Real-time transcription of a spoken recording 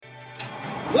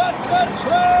Let the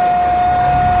truck!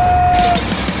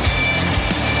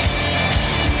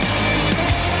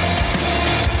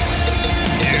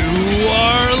 You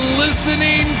are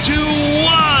listening to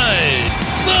What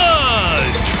the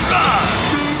Truck.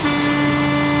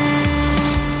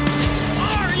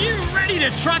 Are you ready to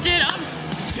truck it? I'm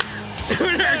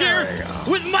Tuner here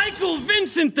with Michael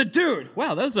Vincent, the dude.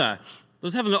 Wow, those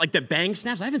having like the bang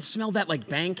snaps. I haven't smelled that like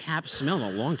bang cap smell in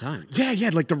a long time. Yeah,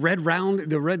 like the red red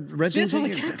See, it's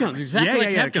like cap guns, exactly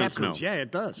like cap guns smell. Yeah,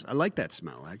 it does. I like that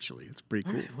smell, actually. It's pretty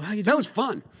cool. Right, well, how you that doing? was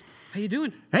fun. How you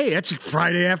doing? Hey, it's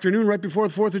Friday afternoon right before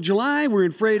the 4th of July. We're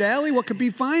in Freight Alley. What could be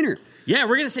finer? Yeah,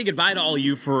 we're going to say goodbye to all of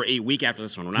you for a week after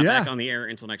this one. We're not back on the air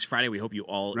until next Friday. We hope you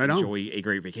all enjoy a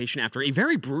great vacation after a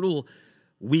very brutal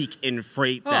week in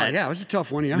freight. It was a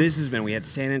tough one, yeah. This has been, we had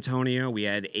San Antonio, we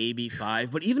had AB5,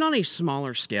 but even on a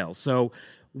smaller scale. So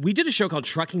we did a show called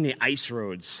Trucking the Ice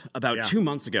Roads about 2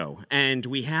 months ago, and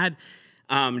we had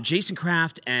Jason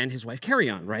Kraft and his wife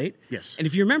Carrie on, right? Yes. And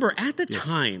if you remember, at the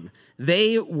time,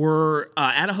 they were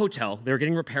at a hotel. They were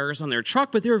getting repairs on their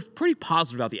truck, but they were pretty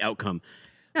positive about the outcome.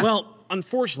 Yeah. Well,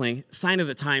 unfortunately, Sign of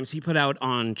the Times, he put out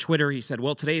on Twitter, he said,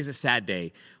 well, today is a sad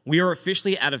day. We are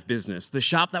officially out of business. The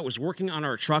shop that was working on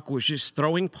our truck was just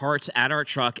throwing parts at our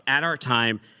truck at our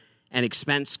time, and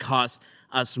expense costs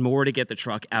us more to get the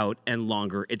truck out and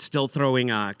longer. It's still throwing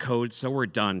codes, so we're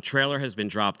done. Trailer has been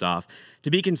dropped off.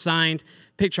 To be consigned,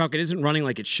 pick truck, it isn't running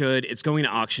like it should. It's going to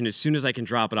auction as soon as I can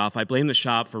drop it off. I blame the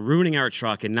shop for ruining our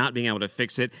truck and not being able to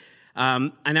fix it. I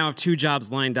now have 2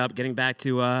 jobs lined up, getting back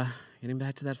to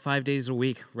that 5 days a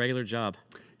week, regular job.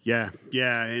 Yeah,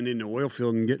 and in the oil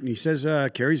field, and he says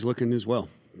Carrie's looking as well.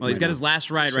 Well, he's got his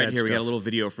last ride right here. We got a stuff. little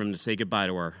video from him to say goodbye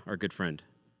to our good friend.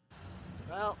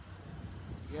 Well,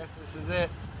 guess this is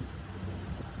it.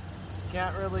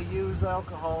 Can't really use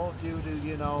alcohol due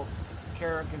to,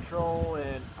 care and control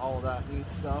and all that neat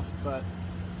stuff, but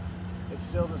it's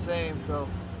still the same, so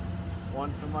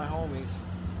one for my homies.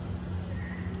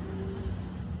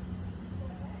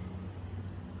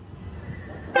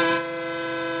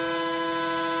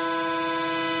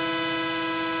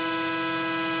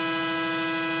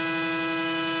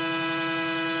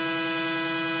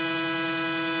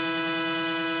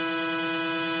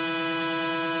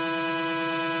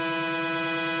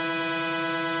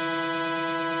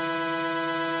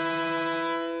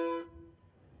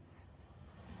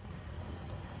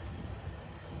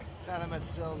 Sentiment's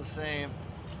still the same.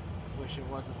 Wish it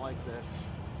wasn't like this.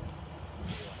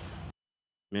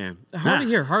 Man, hard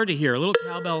to hear. A little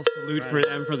cowbell salute for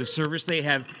them for the service they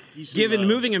have given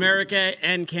moving America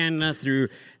and Canada through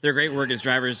their great work as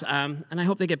drivers. And I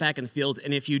hope they get back in the field.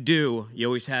 And if you do, you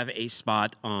always have a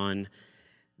spot on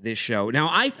this show. Now,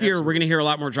 I fear we're going to hear a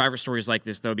lot more driver stories like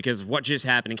this, though, because of what just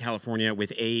happened in California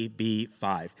with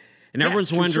AB5. And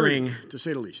everyone's wondering, to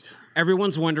say the least.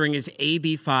 Everyone's wondering, is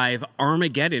AB5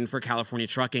 Armageddon for California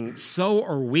trucking? So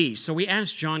are we. So we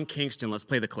asked John Kingston. Let's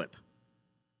play the clip.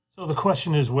 So the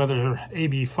question is whether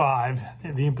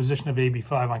AB5, the imposition of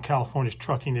AB5 on California's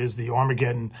trucking, is the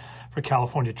Armageddon for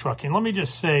California trucking. Let me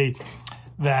just say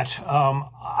that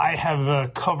I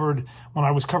have covered, when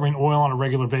I was covering oil on a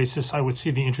regular basis, I would see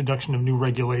the introduction of new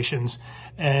regulations,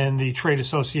 and the trade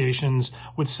associations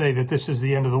would say that this is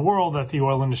the end of the world, that the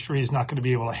oil industry is not going to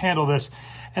be able to handle this.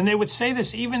 And they would say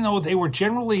this even though they were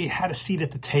generally had a seat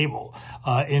at the table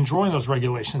in drawing those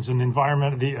regulations. An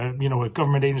environment, a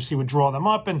government agency would draw them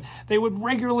up, and they would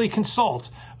regularly consult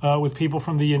with people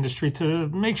from the industry to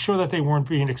make sure that they weren't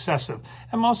being excessive.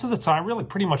 And most of the time, really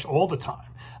pretty much all the time,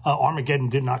 Armageddon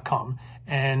did not come.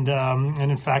 And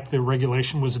in fact, the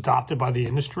regulation was adopted by the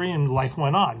industry and life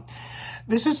went on.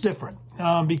 This is different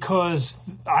because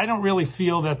I don't really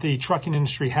feel that the trucking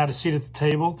industry had a seat at the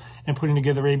table in putting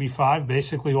together AB5.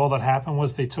 Basically, all that happened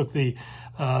was they took the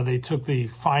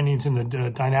findings in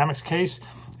the Dynamics case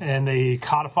and they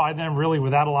codified them really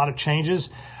without a lot of changes.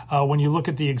 When you look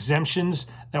at the exemptions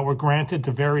that were granted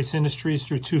to various industries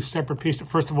through 2 separate pieces,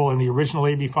 first of all, in the original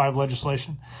AB5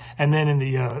 legislation, and then in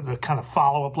the kind of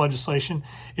follow-up legislation,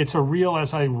 it's a real,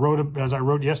 as I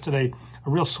wrote yesterday, a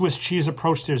real Swiss cheese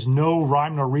approach. There's no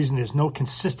rhyme, no reason. There's no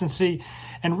consistency.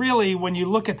 And really, when you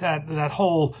look at that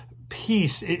whole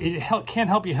piece, it can't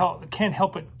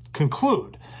help but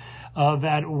conclude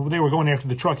that they were going after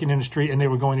the trucking industry and they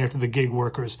were going after the gig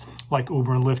workers like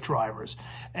Uber and Lyft drivers.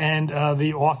 And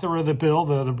the author of the bill,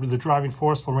 the driving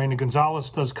force, Lorena Gonzalez,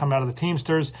 does come out of the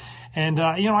Teamsters. And,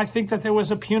 I think that there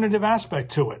was a punitive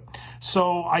aspect to it.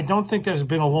 So I don't think there's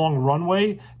been a long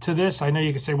runway to this. I know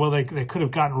you can say, well, they could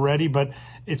have gotten ready, but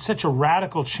it's such a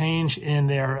radical change in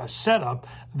their setup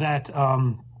that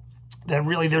that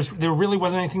really there really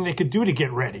wasn't anything they could do to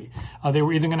get ready. They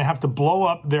were either going to have to blow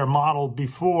up their model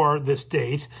before this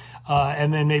date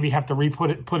and then maybe have to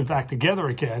put it back together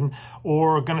again,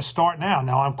 or going to start now.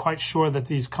 Now, I'm quite sure that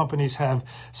these companies have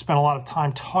spent a lot of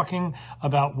time talking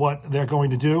about what they're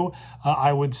going to do.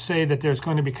 I would say that there's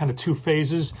going to be kind of two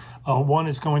phases. One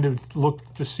is going to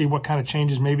look to see what kind of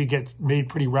changes maybe get made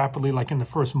pretty rapidly, like in the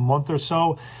first month or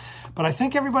so. But I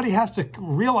think everybody has to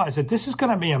realize that this is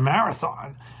going to be a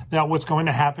marathon. Now, what's going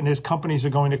to happen is companies are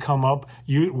going to come up,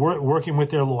 working with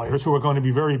their lawyers, who are going to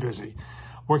be very busy,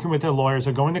 working with their lawyers,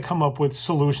 are going to come up with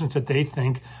solutions that they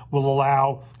think will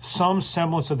allow some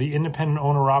semblance of the independent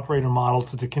owner-operator model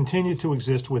to continue to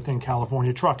exist within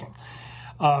California trucking.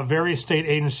 Various state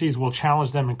agencies will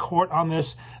challenge them in court on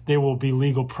this. There will be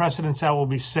legal precedents that will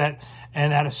be set.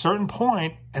 And at a certain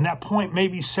point, and that point may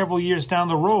be several years down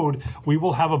the road, we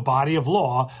will have a body of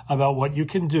law about what you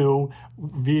can do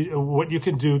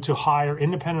to hire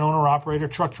independent owner-operator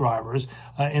truck drivers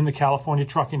in the California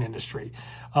trucking industry.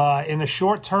 In the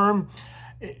short term,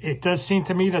 it does seem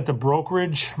to me that the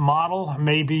brokerage model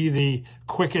may be the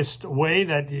quickest way,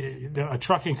 that a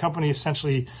trucking company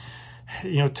essentially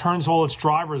turns all its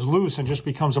drivers loose and just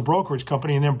becomes a brokerage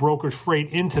company and then brokers freight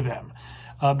into them.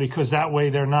 Because that way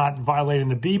they're not violating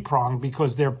the B prong,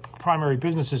 because their primary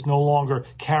business is no longer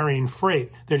carrying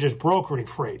freight. They're just brokering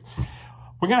freight.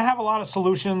 We're going to have a lot of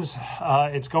solutions.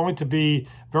 It's going to be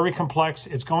very complex.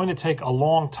 It's going to take a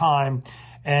long time.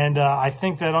 And I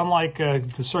think that unlike,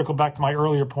 to circle back to my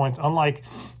earlier points, unlike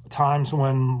times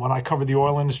when I covered the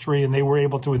oil industry and they were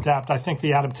able to adapt, I think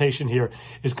the adaptation here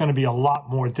is going to be a lot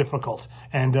more difficult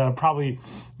and probably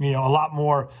a lot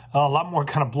more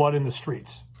kind of blood in the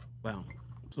streets. Wow.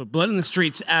 So blood in the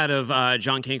streets out of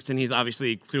John Kingston. He's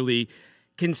obviously clearly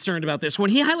concerned about this one.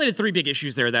 He highlighted three big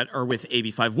issues there that are with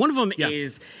AB5. One of them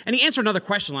is, and he answered another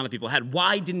question a lot of people had,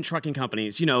 why didn't trucking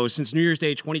companies, since New Year's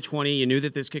Day 2020, you knew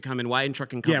that this could come in, why didn't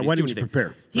trucking companies why do didn't you anything?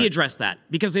 prepare? He addressed that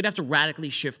because they'd have to radically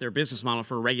shift their business model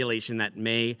for a regulation that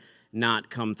may not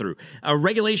come through. A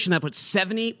regulation that puts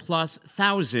 70+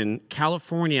 thousand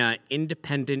California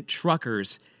independent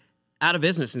truckers out of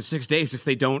business in 6 days if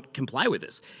they don't comply with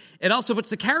this. It also puts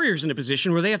the carriers in a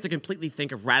position where they have to completely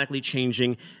think of radically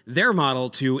changing their model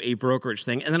to a brokerage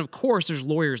thing. And then, of course, there's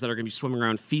lawyers that are going to be swimming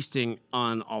around feasting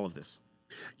on all of this.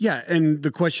 Yeah, and the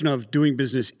question of doing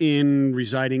business in,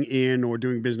 residing in, or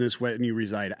doing business when you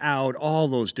reside out, all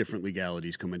those different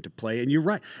legalities come into play. And you're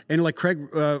right. And like Craig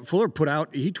Fuller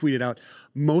he tweeted out,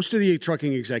 most of the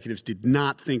trucking executives did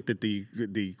not think that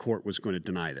the court was going to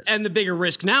deny this. And the bigger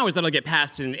risk now is that it'll get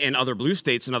passed in other blue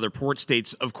states and other port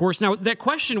states, of course. Now, that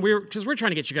question, because we're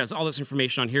trying to get you guys all this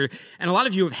information on here, and a lot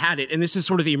of you have had it, and this is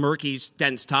sort of the murky,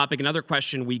 dense topic. Another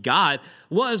question we got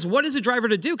was, what is a driver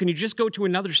to do? Can you just go to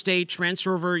another state, transfer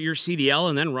over your CDL,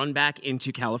 and then run back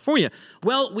into California?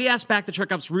 Well, we asked back the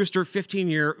Truck Ops Rooster,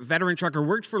 15-year veteran trucker,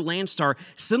 worked for Landstar,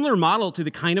 similar model to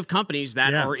the kind of companies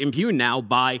that are impugned now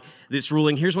by this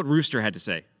ruling. Here's what Rooster had to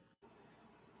say.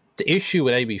 The issue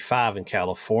with AB5 in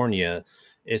California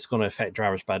is going to affect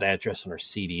drivers by the address on their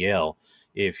CDL.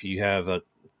 If you have a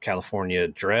California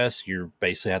address, you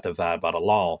basically have to abide by the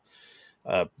law.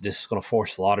 This is going to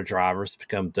force a lot of drivers to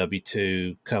become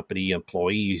W-2 company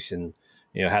employees and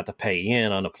have to pay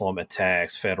in unemployment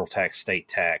tax, federal tax, state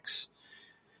tax.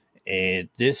 And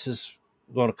this is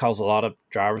going to cause a lot of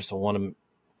drivers to want to,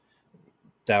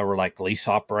 that were like lease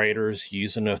operators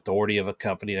using the authority of a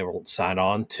company they were signed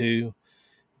on to,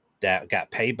 that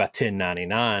got paid by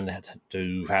 1099,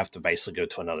 to have to basically go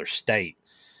to another state.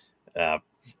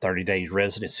 30 days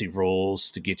residency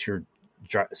rules to get your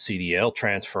CDL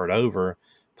transferred over,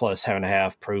 plus having to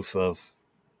have proof of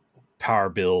power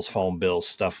bills, phone bills,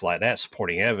 stuff like that,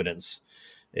 supporting evidence.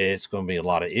 It's going to be a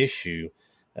lot of issue.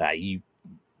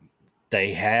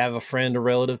 They have a friend or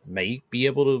relative may be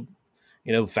able to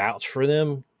vouch for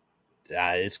them.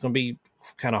 It's going to be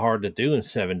kind of hard to do in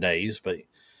 7 days, but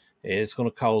it's going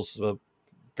to cause a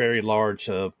very large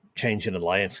change in the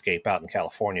landscape out in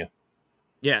California.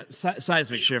 Yeah,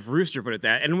 seismic shift. Rooster put it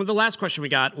that. And the last question we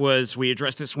got was, we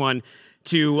addressed this one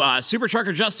to Super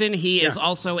Trucker Justin. He is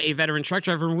also a veteran truck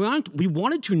driver. We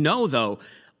wanted to know, though,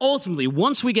 ultimately,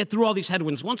 once we get through all these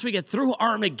headwinds, once we get through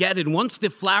Armageddon, once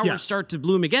the flowers start to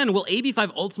bloom again, will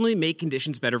AB5 ultimately make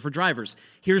conditions better for drivers?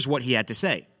 Here's what he had to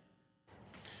say.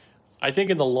 I think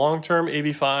in the long term,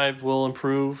 AB5 will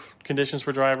improve conditions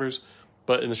for drivers.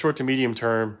 But in the short to medium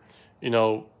term,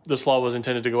 this law was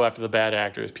intended to go after the bad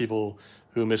actors, people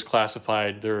who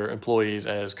misclassified their employees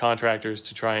as contractors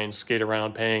to try and skate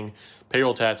around paying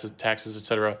payroll taxes,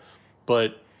 etc.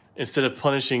 But instead of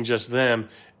punishing just them,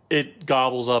 it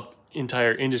gobbles up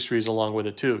entire industries along with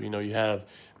it too. You have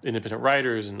independent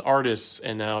writers and artists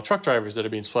and now truck drivers that are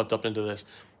being swept up into this.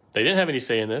 They didn't have any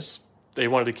say in this. They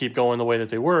wanted to keep going the way that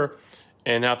they were.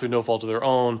 And now through no fault of their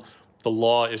own, the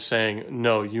law is saying,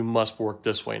 no, you must work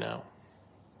this way now.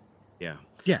 Yeah.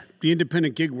 Yeah, the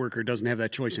independent gig worker doesn't have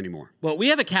that choice anymore. Well, we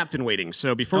have a captain waiting,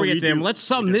 so before we get to him, let's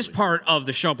sum this part of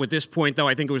the show up with this point, though.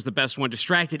 I think it was the best one.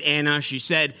 Distracted Anna, she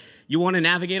said, you want to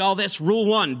navigate all this? Rule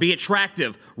 1, be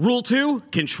attractive. Rule 2,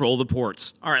 control the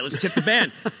ports. All right, let's tip the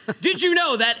band. Did you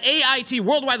know that AIT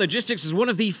Worldwide Logistics is one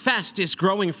of the fastest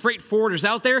growing freight forwarders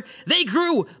out there? They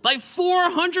grew by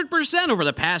 400% over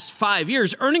the past 5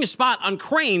 years, earning a spot on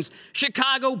Crane's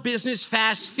Chicago Business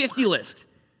Fast 50 list.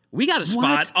 We got a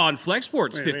spot on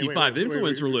Flexport's 55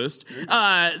 influencer list.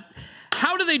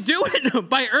 How do they do it?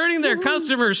 By earning their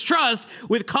customers' trust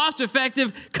with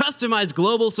cost-effective, customized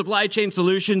global supply chain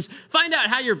solutions. Find out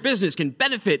how your business can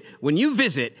benefit when you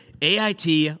visit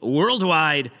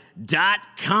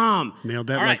AITworldwide.com. Nailed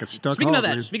that like a stuck Speaking hog, of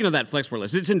that, man. speaking of that Flexport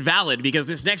list, it's invalid because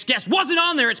this next guest wasn't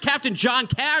on there. It's Captain John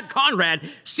Conrad,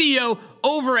 CEO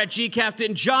over at G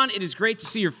Captain. John, it is great to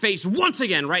see your face once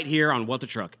again right here on What the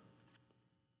Truck.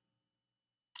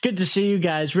 Good to see you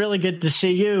guys. Really good to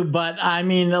see you. But I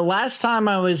mean, the last time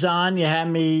I was on, you had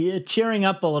me tearing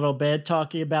up a little bit,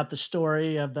 talking about the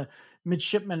story of the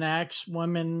midshipman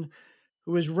ex-woman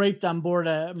who was raped on board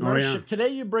a merchant ship. Today,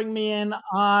 you bring me in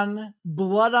on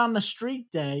Blood on the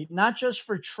Street Day, not just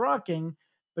for trucking,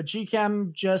 but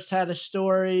GChem just had a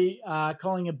story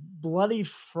calling it Bloody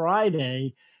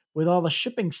Friday with all the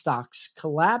shipping stocks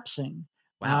collapsing.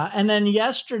 Wow. And then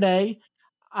yesterday,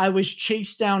 I was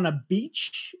chased down a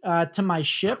beach to my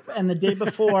ship, and the day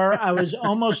before, I was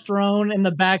almost thrown in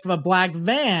the back of a black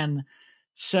van.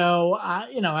 So, I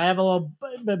have a little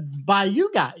by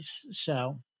you guys.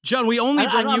 So, John, we only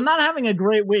bring you. I'm not having a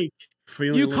great week.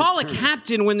 You call a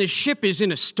captain when the ship is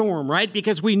in a storm, right?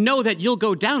 Because we know that you'll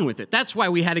go down with it. That's why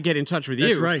we had to get in touch with you.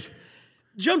 That's right.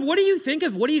 John, what do you think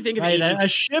of? Right, a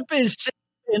ship is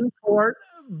in port,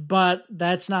 but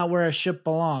that's not where a ship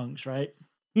belongs, right?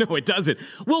 No, it doesn't.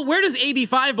 Well, where does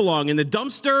AB5 belong? In the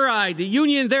dumpster? The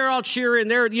union, they're all cheering.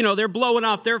 They're blowing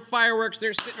off their fireworks.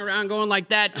 They're sitting around going like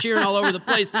that, cheering all over the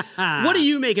place. What do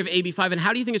you make of AB5, and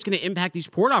how do you think it's going to impact these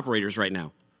port operators right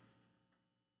now?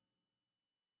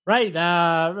 Right.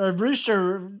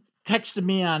 Rooster texted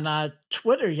me on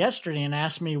Twitter yesterday and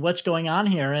asked me what's going on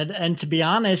here. And to be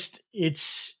honest,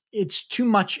 it's too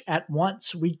much at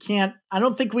once. I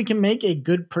don't think we can make a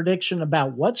good prediction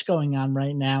about what's going on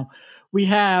right now. We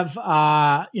have,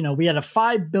 we had a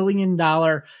 $5 billion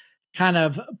kind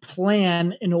of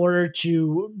plan in order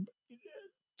to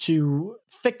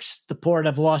fix the port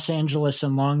of Los Angeles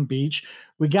and Long Beach.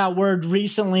 We got word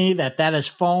recently that has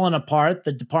fallen apart.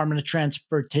 The Department of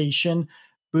Transportation,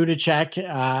 Buttigieg,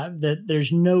 that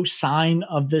there's no sign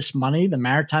of this money. The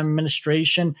Maritime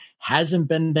Administration hasn't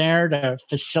been there to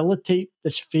facilitate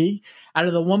this fee. Out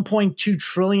of the $1.2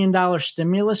 trillion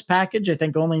stimulus package, I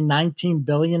think only $19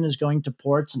 billion is going to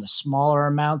ports and a smaller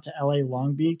amount to LA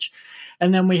Long Beach.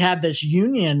 And then we have this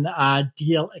union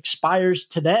deal expires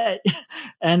today.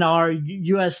 And our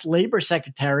U.S. Labor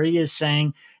Secretary is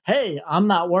saying, hey, I'm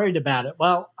not worried about it.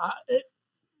 Well,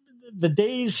 the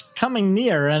day's coming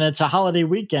near and it's a holiday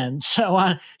weekend.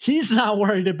 So he's not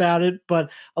worried about it, but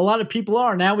a lot of people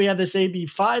are. Now we have this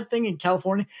AB5 thing in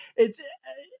California.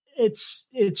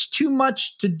 It's too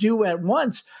much to do at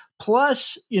once.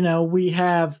 Plus, we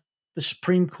have the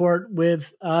Supreme Court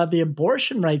with the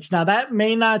abortion rights. Now that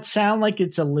may not sound like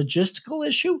it's a logistical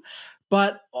issue,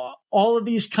 but all of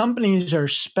these companies are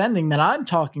spending that I'm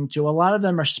talking to. A lot of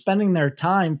them are spending their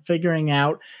time figuring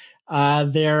out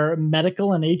their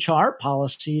medical and HR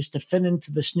policies to fit into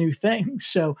this new thing.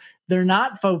 So they're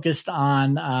not focused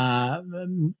on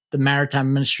the Maritime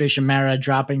Administration, MARA,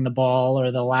 dropping the ball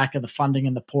or the lack of the funding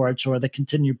in the ports or the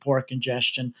continued port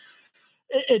congestion.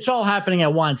 It's all happening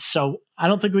at once. So I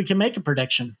don't think we can make a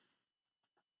prediction.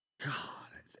 God,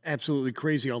 it's absolutely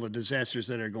crazy, all the disasters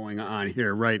that are going on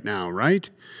here right now, right?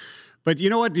 But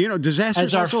you know what? Disasters.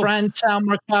 As our friend Sal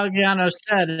Mercagliano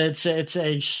said, it's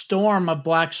a storm of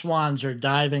black swans are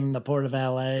diving the port of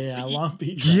LA, Long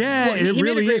Beach. Yeah, well, it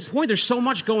really made a is. great point. There's so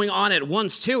much going on at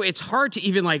once too. It's hard to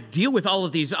even deal with all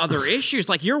of these other issues.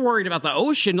 Like you're worried about the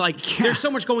ocean. There's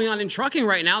so much going on in trucking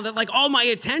right now that all my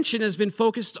attention has been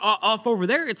focused off over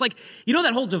there. It's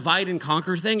that whole divide and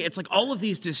conquer thing. It's all of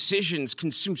these decisions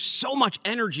consume so much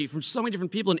energy from so many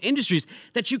different people and industries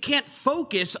that you can't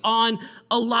focus on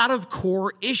a lot of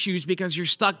core issues because you're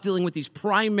stuck dealing with these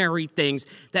primary things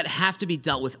that have to be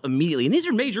dealt with immediately. And these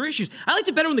are major issues. I like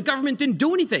to bet when the government didn't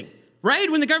do anything.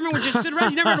 right? When the government would just sit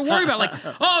around, you never had to worry about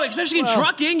especially in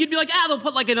trucking, you'd be like, they'll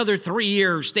put like another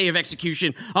 3-year stay of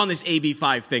execution on this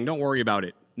AB5 thing. Don't worry about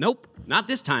it. Nope, not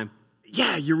this time.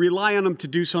 Yeah, you rely on them to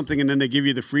do something, and then they give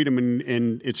you the freedom,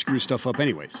 and it screws stuff up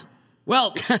anyways.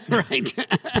 Well, right.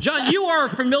 John, you are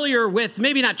familiar with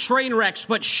maybe not train wrecks,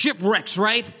 but shipwrecks,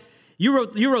 right? You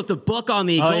wrote the book on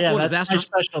the Gulf War disaster.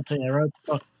 That's my specialty. I wrote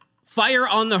the book. Fire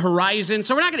on the Horizon.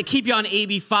 So we're not going to keep you on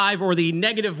AB5 or the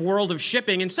negative world of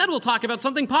shipping. Instead, we'll talk about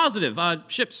something positive.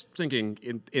 Ships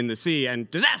sinking in the sea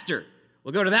and disaster.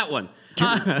 We'll go to that one.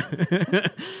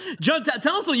 John,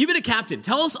 tell us, you've been a captain.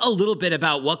 Tell us a little bit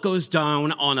about what goes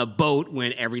down on a boat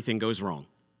when everything goes wrong.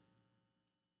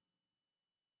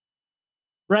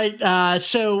 Right.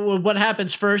 So what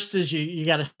happens first is you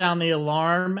got to sound the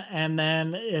alarm. And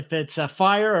then if it's a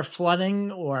fire or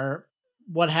flooding or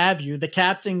what have you, the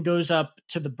captain goes up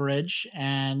to the bridge,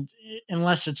 and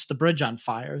unless it's the bridge on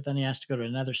fire, then he has to go to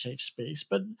another safe space.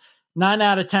 But 9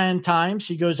 out of 10 times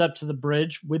he goes up to the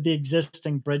bridge with the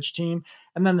existing bridge team.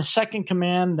 And then the second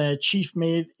command, the chief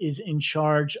mate, is in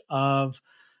charge of,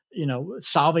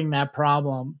 solving that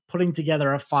problem, putting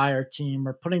together a fire team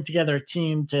or putting together a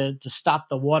team to stop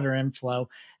the water inflow.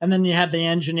 And then you have the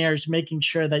engineers making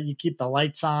sure that you keep the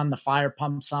lights on, the fire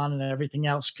pumps on, and everything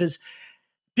else. Because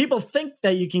people think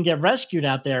that you can get rescued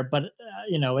out there, but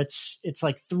it's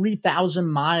like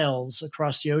 3,000 miles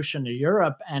across the ocean to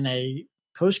Europe, and a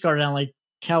Coast Guard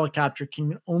helicopter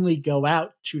can only go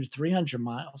out 200 to 300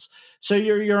 miles. So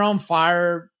your own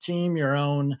fire team, your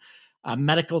own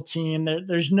medical team,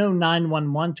 there's no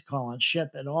 911 to call on ship.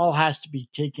 It all has to be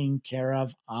taken care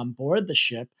of on board the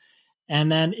ship.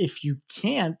 And then if you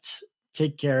can't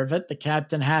take care of it, the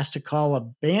captain has to call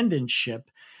abandoned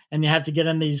ship. And you have to get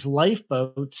in these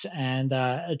lifeboats and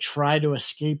try to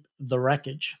escape the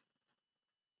wreckage.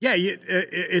 Yeah,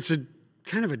 it's a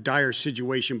kind of a dire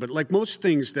situation, but like most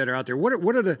things that are out there, what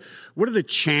are the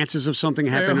chances of something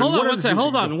happening?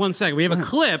 Hold on one second. We have a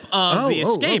clip of the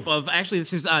escape of actually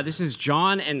this is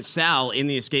John and Sal in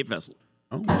the escape vessel.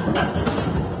 Oh.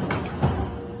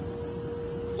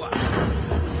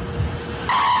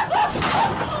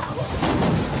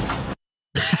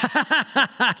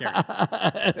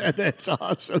 That's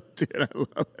awesome, dude.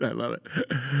 I love it.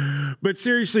 But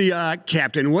seriously,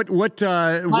 Captain, what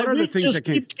are the things that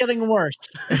keeps getting worse?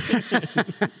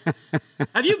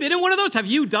 Have you been in one of those? Have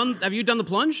you done the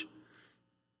plunge?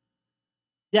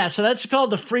 Yeah, so that's called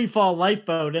the free fall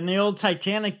lifeboat. In the old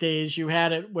Titanic days, you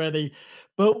had it where the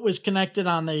boat was connected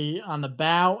on the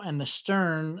bow and the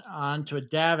stern onto a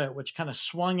davit, which kind of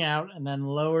swung out and then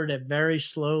lowered it very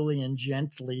slowly and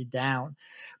gently down.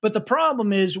 But the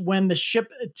problem is when the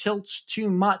ship tilts too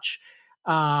much,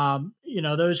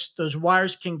 those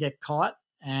wires can get caught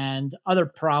and other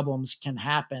problems can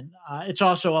happen. It's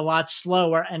also a lot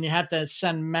slower, and you have to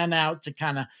send men out to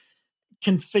kind of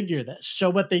configure this. So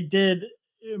what they did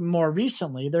more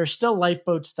recently, there's still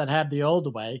lifeboats that have the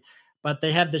old way, but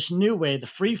they have this new way, the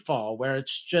free fall, where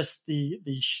it's just the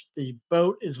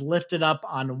boat is lifted up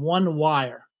on one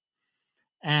wire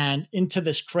and into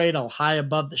this cradle high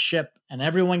above the ship, and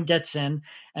everyone gets in,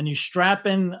 and you strap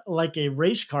in like a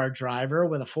race car driver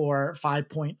with a 4 or 5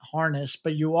 point harness,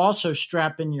 but you also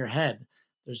strap in your head.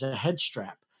 There's a head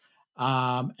strap.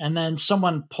 And then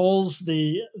someone pulls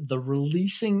the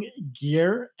releasing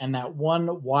gear, and that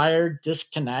one wire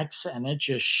disconnects, and it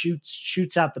just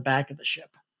shoots out the back of the ship.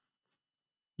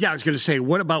 Yeah, I was going to say,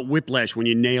 what about whiplash when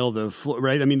you nail the floor,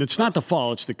 right? I mean, it's not the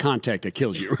fall, it's the contact that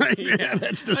kills you, right? Yeah.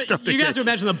 That's the stuff that you got to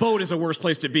imagine the boat is a worse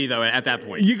place to be, though, at that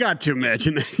point. You got to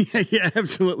imagine that. Yeah,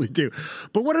 absolutely do.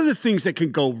 But what are the things that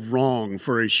can go wrong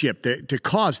for a ship to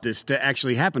cause this to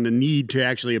actually happen, the need to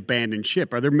actually abandon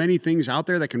ship? Are there many things out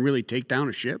there that can really take down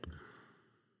a ship?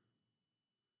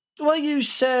 Well, you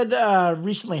said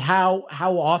recently, how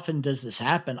often does this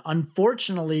happen?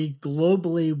 Unfortunately,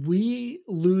 globally, we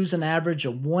lose an average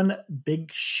of one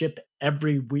big ship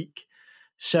every week.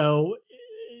 So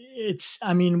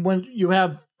when you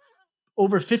have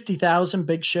over 50,000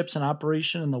 big ships in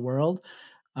operation in the world,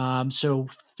 so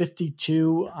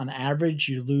 52 on average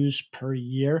you lose per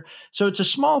year. So it's a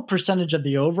small percentage of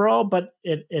the overall, but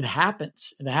it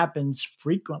happens. It happens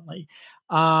frequently.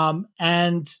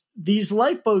 And these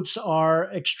lifeboats are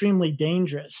extremely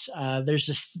dangerous. There's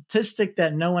a statistic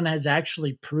that no one has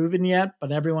actually proven yet,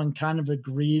 but everyone kind of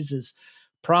agrees is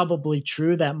probably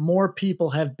true, that more people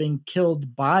have been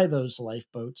killed by those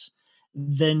lifeboats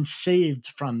than saved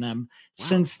from them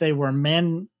since they were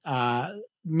made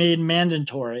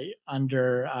mandatory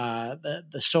under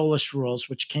the SOLAS rules,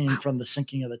 which came from the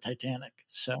sinking of the Titanic.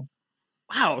 So.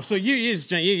 Wow. So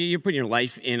you're putting your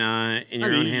life in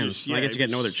your own hands. I guess you got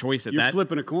no other choice at that. You're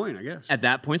flipping a coin, I guess. At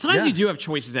that point. Sometimes you do have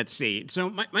choices at sea. So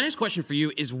my next question for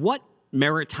you is, what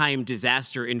maritime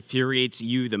disaster infuriates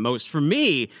you the most? For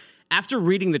me, after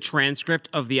reading the transcript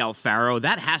of the Alfaro,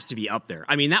 that has to be up there.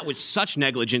 I mean, that was such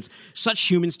negligence, such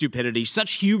human stupidity,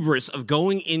 such hubris of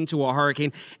going into a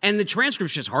hurricane. And the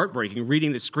transcript's just heartbreaking,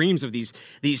 reading the screams of these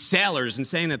sailors and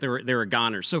saying that they're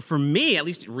goners. So for me, at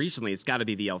least recently, it's got to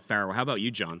be the Alfaro. How about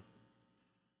you, John?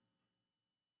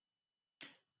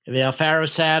 The Alfaro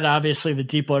sad. Obviously, the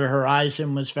Deepwater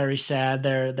Horizon was very sad.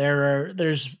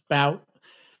 There's about,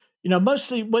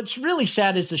 mostly what's really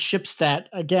sad is the ships that,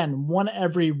 again, one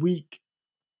every week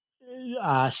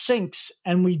sinks,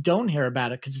 and we don't hear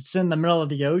about it because it's in the middle of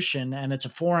the ocean and it's a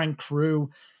foreign crew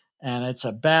and it's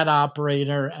a bad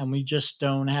operator, and we just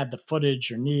don't have the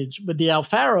footage or needs. But the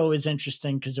Alfaro is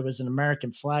interesting because it was an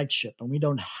American flagship, and we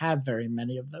don't have very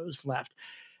many of those left.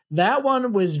 That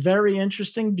one was very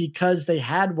interesting because they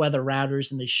had weather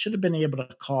routers and they should have been able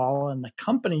to call, and the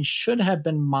company should have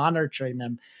been monitoring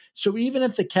them. So even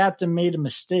if the captain made a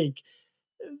mistake,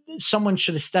 someone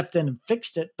should have stepped in and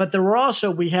fixed it. But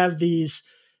we have the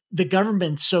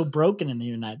government's so broken in the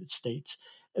United States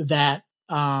that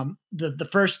the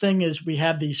first thing is we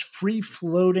have these free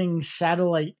floating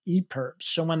satellite EPIRBs.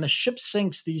 So when the ship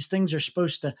sinks, these things are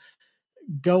supposed to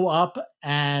go up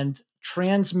and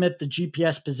transmit the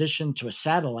GPS position to a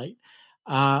satellite.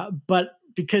 But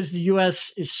because the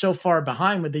U.S. is so far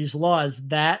behind with these laws,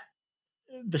 that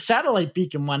the satellite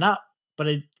beacon went up, but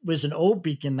it was an old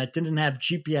beacon that didn't have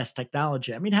GPS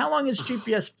technology. I mean, how long has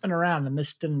GPS been around and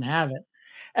this didn't have it?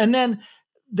 And then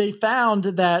they found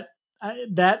that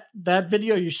that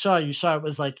video you saw it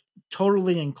was like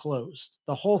totally enclosed.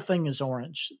 The whole thing is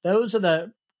orange. Those are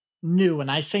the new,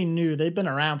 and I say new, they've been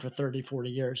around for 30, 40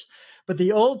 years. But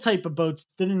the old type of boats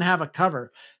didn't have a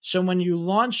cover. So when you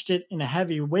launched it in a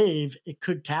heavy wave, it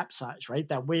could capsize, right?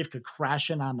 That wave could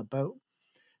crash in on the boat.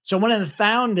 So one of the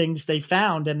foundings they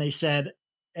found, and they said,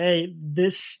 hey,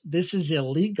 this is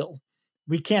illegal.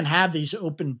 We can't have these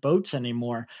open boats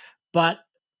anymore. But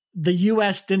the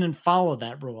U.S. didn't follow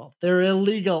that rule. They're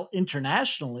illegal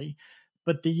internationally,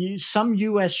 but some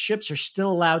U.S. ships are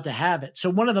still allowed to have it.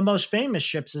 So one of the most famous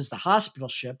ships is the hospital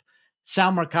ship.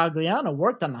 Sal Marcagliano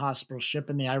worked on the hospital ship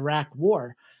in the Iraq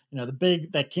War.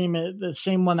 The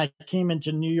same one that came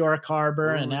into New York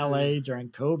Harbor and L.A. during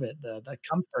COVID, the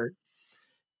Comfort.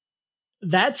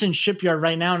 That's in shipyard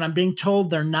right now, and I'm being told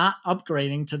they're not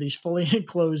upgrading to these fully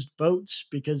enclosed boats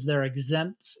because they're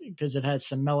exempt because it has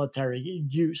some military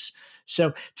use.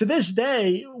 So to this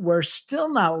day, we're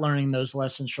still not learning those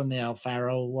lessons from the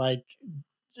Alfaro. Like,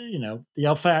 the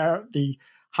Alfaro, the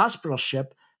hospital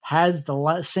ship, has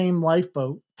the same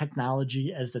lifeboat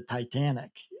technology as the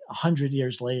Titanic 100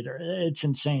 years later. It's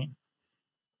insane.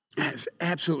 That's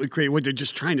absolutely crazy. What, they're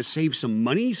just trying to save some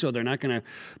money, so they're not going to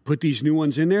put these new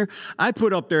ones in there? I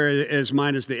put up there as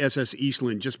mine as the SS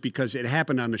Eastland just because it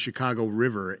happened on the Chicago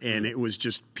River, and it was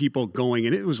just people going,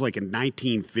 and it was like in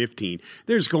 1915.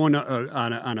 They're just going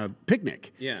on a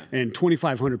picnic. Yeah. And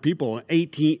 2,500 people,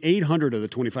 800 of the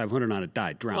 2,500 on it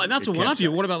died, drowned. Well, not to one up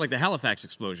you, what about like the Halifax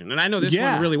explosion? And I know this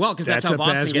one really well because that's how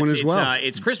Boston gets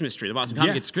its Christmas tree. The Boston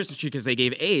Common gets Christmas tree because they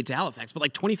gave aid to Halifax. But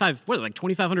like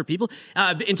 2,500 people?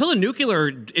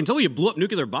 Until we blew up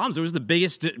nuclear bombs, it was the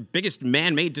biggest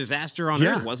man-made disaster on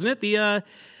Earth, wasn't it?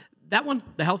 That one,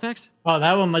 the Halifax? Oh,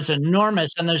 that one was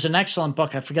enormous. And there's an excellent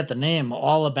book, I forget the name,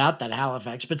 all about that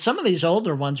Halifax. But some of these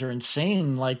older ones are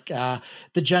insane. Like the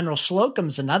General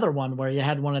Slocum's another one where you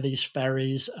had one of these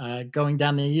ferries going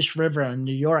down the East River in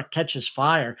New York catches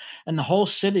fire. And the whole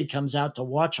city comes out to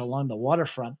watch along the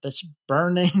waterfront, this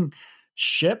burning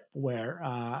ship where,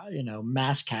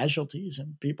 mass casualties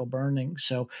and people burning.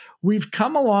 So we've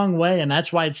come a long way. And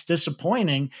that's why it's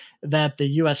disappointing that the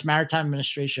U.S. Maritime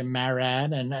Administration,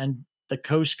 MARAD, and the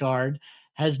Coast Guard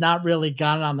has not really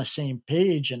gotten on the same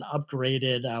page and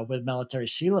upgraded with Military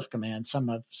Sealift Command some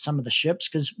of the ships,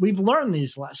 because we've learned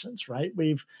these lessons, right?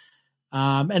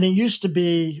 And it used to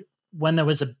be when there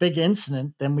was a big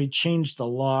incident, then we changed the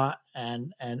law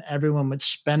and everyone would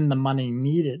spend the money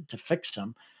needed to fix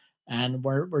them. And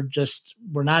we're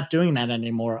not doing that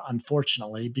anymore,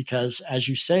 unfortunately, because, as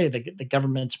you say, the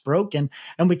government's broken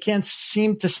and we can't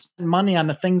seem to spend money on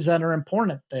the things that are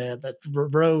important: the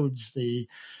roads, the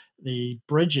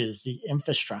bridges, the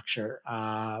infrastructure.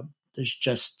 There's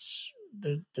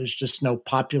just no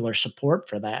popular support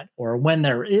for that, or when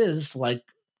there is, like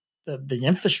the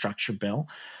infrastructure bill,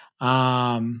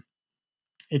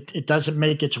 it doesn't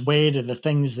make its way to the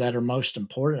things that are most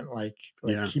important, like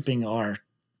keeping our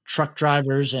truck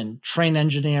drivers and train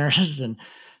engineers and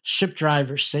ship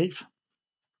drivers safe.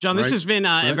 John, this has been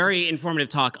a very informative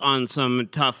talk on some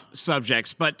tough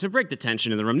subjects, but to break the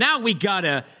tension in the room, now we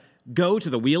gotta go to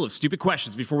the wheel of stupid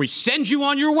questions before we send you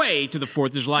on your way to the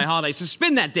 4th of July holiday. So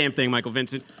spin that damn thing, Michael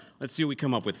Vincent. Let's see what we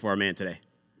come up with for our man today.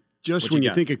 Just when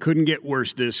you think it couldn't get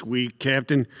worse this week,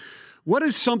 Captain, what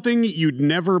is something you'd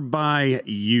never buy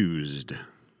used?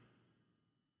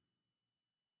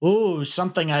 Oh,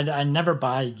 something I never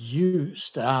buy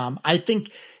used. I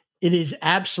think it is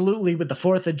absolutely, with the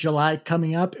 4th of July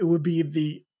coming up, it would be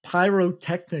the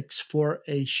pyrotechnics for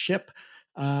a ship.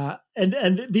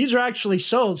 And these are actually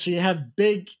sold. So you have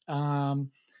big,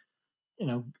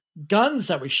 guns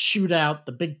that we shoot out,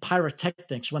 the big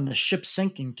pyrotechnics when the ship's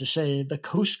sinking to say the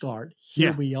Coast Guard,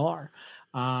 here we are.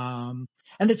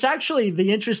 And it's actually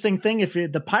the interesting thing,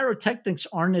 the pyrotechnics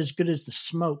aren't as good as the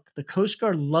smoke. The Coast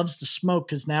Guard loves the smoke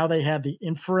because now they have the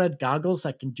infrared goggles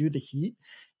that can do the heat.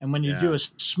 And when you do a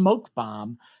smoke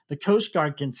bomb, the Coast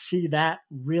Guard can see that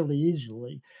really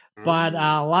easily. But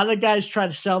a lot of guys try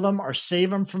to sell them or save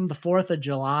them from the 4th of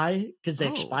July because they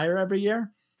expire every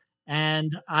year.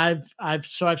 And I've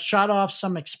shot off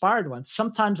some expired ones.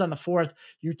 Sometimes on the 4th,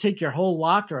 you take your whole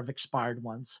locker of expired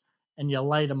ones and you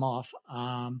light them off.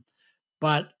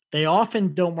 But they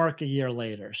often don't work a year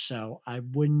later. So I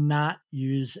would not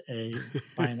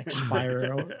buy an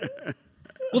expired.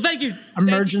 Well, thank you.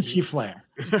 Emergency flare.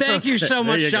 Thank you so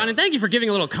much, John. And thank you for giving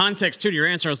a little context to your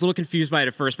answer. I was a little confused by it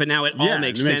at first, but now it all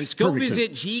makes sense. Go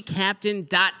visit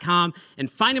gcaptain.com and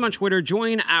find him on Twitter.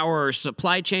 Join our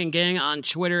supply chain gang on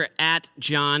Twitter at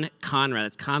John Conrad.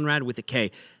 That's Conrad with a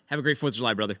K. Have a great 4th of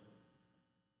July, brother.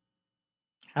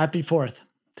 Happy 4th.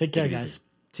 Take care, guys.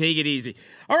 Take it easy.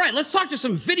 All right, let's talk to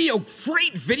some video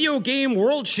game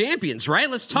world champions,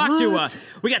 right? Let's talk to,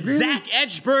 we got Zach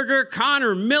Edgeberger,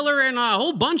 Connor Miller, and a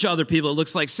whole bunch of other people, it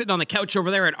looks like, sitting on the couch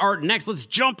over there at Art Next. Let's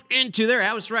jump into their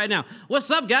house right now. What's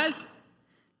up, guys?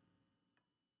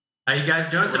 How you guys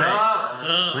doing today?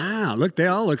 Wow, look, they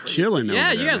all look chilling.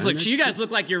 Yeah, you guys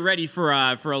look like you're ready for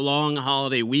a long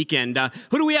holiday weekend.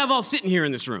 Who do we have all sitting here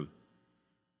in this room?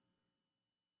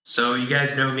 So you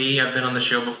guys know me. I've been on the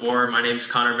show before. My name's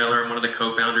Connor Miller. I'm one of the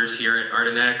co-founders here at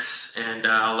Ardenex, and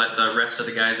I'll let the rest of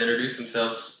the guys introduce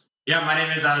themselves. Yeah, my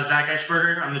name is Zach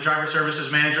Edgeberger. I'm the driver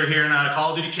services manager here in Call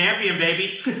of Duty Champion,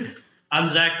 baby. I'm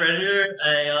Zach Redinger,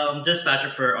 a dispatcher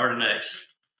for Ardenex.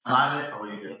 My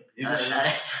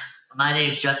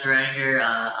name's Justin Redinger.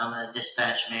 I'm a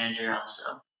dispatch manager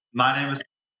also. My name is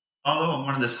Paulo. I'm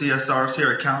one of the CSRs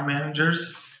here, account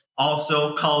managers.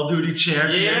 Also, Call of Duty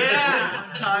champion. Yeah!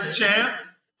 One-time champ.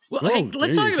 Well, hey,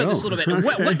 let's talk about this a little bit.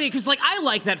 Because I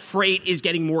like that Freight is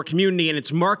getting more community and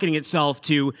it's marketing itself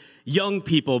to young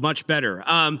people much better.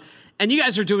 And you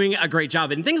guys are doing a great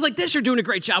job. And things like this, you're doing a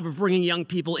great job of bringing young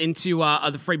people into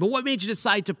the Freight. But what made you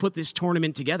decide to put this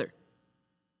tournament together?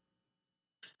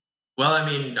 Well, I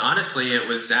mean, honestly, it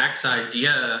was Zach's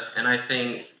idea. And I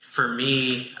think for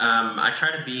me, I try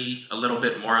to be a little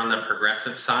bit more on the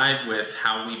progressive side with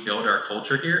how we build our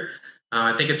culture here.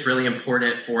 I think it's really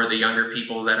important for the younger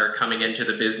people that are coming into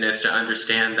the business to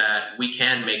understand that we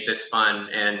can make this fun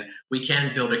and we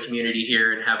can build a community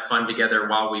here and have fun together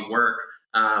while we work,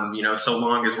 so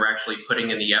long as we're actually putting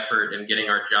in the effort and getting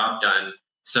our job done.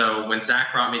 So when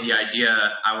Zach brought me the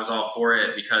idea, I was all for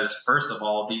it because, first of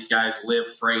all, these guys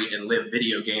live Freight and live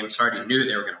video games, so I already knew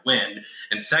they were going to win.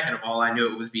 And second of all, I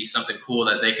knew it would be something cool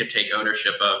that they could take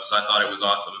ownership of, so I thought it was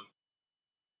awesome.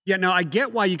 Yeah, now I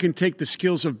get why you can take the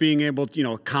skills of being able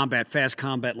to, fast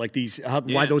combat like these,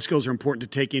 why those skills are important to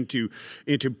take into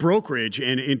brokerage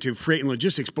and into freight and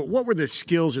logistics. But what were the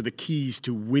skills or the keys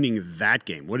to winning that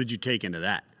game? What did you take into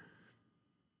that?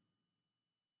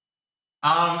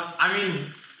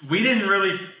 We didn't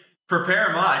really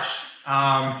prepare much.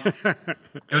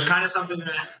 It was kind of something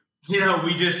that,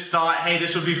 we just thought, hey,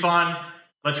 this would be fun.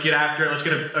 Let's get after it. Let's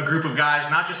get a group of guys,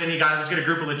 not just any guys. Let's get a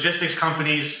group of logistics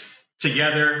companies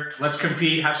together. Let's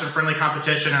compete, have some friendly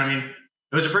competition.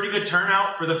 It was a pretty good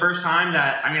turnout for the first time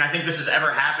that, I think this has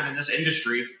ever happened in this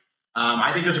industry.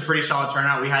 I think it was a pretty solid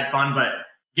turnout. We had fun, but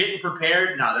getting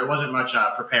prepared, no, there wasn't much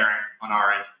preparing on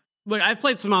our end. Look, I've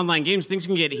played some online games. Things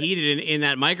can get heated in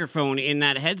that microphone, in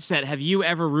that headset. Have you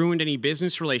ever ruined any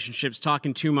business relationships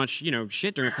talking too much,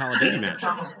 shit during a Call of Duty match?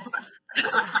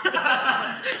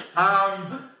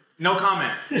 No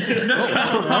comment.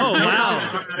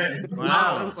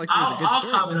 Wow. I'll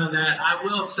comment on that. I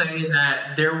will say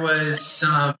that there was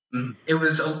some.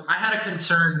 I had a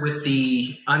concern with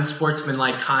the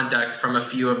unsportsmanlike conduct from a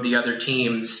few of the other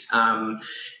teams.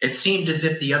 It seemed as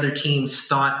if the other teams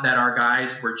thought that our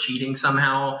guys were cheating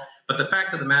somehow, But the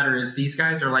fact of the matter is these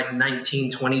guys are like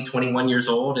 19, 20, 21 years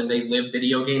old, and they live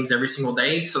video games every single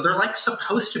day. So they're like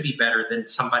supposed to be better than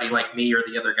somebody like me or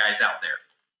the other guys out there.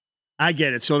 I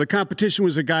get it. So the competition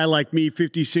was a guy like me,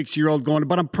 56-year-old, going,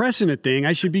 but I'm pressing a thing.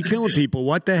 I should be killing people.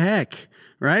 What the heck?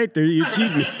 Right? You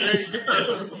cheat me. There you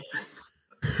go.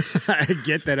 I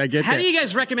get that. How do you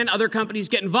guys recommend other companies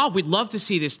get involved? We'd love to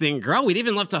see this thing grow. We'd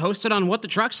even love to host it on What the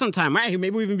Truck sometime. Right?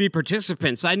 Maybe we even be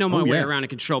participants. I know my way around a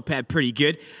control pad pretty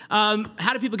good. How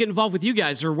do people get involved with you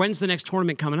guys, or when's the next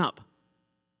tournament coming up?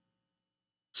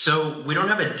 So we don't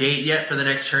have a date yet for the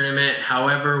next tournament.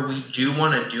 However, we do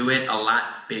want to do it a lot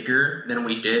bigger than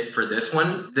we did for this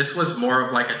one. This was more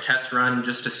of like a test run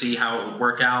just to see how it would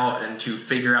work out and to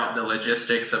figure out the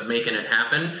logistics of making it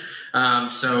happen.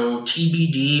 So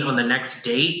TBD on the next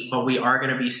date, but we are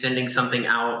going to be sending something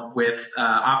out with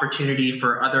opportunity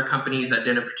for other companies that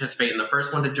didn't participate in the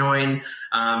first one to join.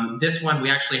 This one,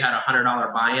 we actually had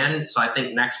 $100 buy-in. So I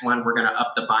think next one, we're going to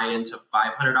up the buy-in to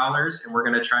 $500, and we're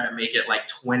going to try to make it like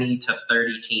 20 to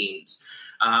 30 teams.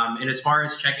 And as far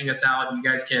as checking us out, you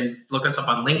guys can look us up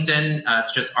on LinkedIn.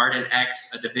 It's just Ardent X,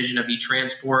 a division of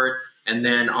eTransport. And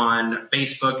then on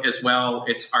Facebook as well,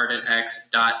 it's ardentx.jax.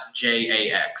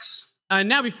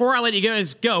 Now, before I let you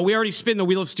guys go, we already spin the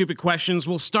wheel of stupid questions.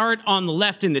 We'll start on the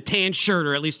left in the tan shirt,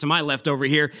 or at least to my left over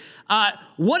here.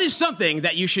 What is something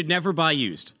that you should never buy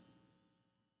used?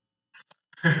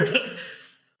 Probably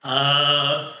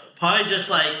just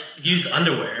like used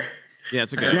underwear. Yeah,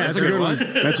 that's a good, that's a good one.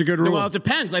 That's a good rule. Well, it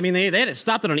depends. I mean, they had to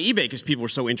stop it on eBay because people were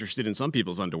so interested in some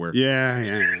people's underwear.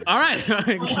 Yeah. All right.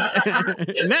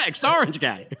 Next, orange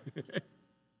guy.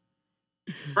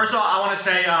 First of all, I want to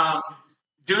say,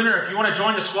 Dooner, if you want to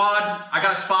join the squad, I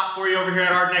got a spot for you over here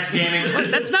at Ardnex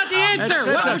Gaming. That's not the answer.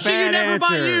 What should you never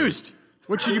buy used?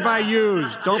 What should you buy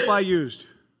used? Don't buy used.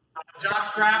 Jock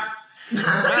strap.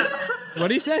 What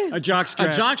do you say? A jock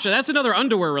strap. A jock strap. That's another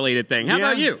underwear-related thing. How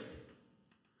about you?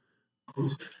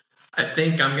 I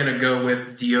think I'm going to go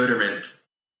with deodorant.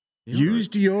 Use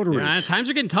deodorant. Times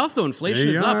are getting tough, though. Inflation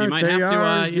is up. You might have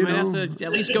to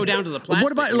at least go down to the plastic.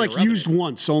 What about like used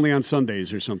once, only on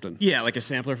Sundays or something? Yeah, like a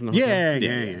sampler from the hotel.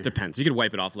 Yeah. Depends. You could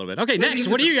wipe it off a little bit. Okay, next.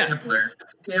 What do you got?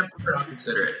 Sampler, I'll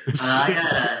consider it. I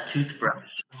got a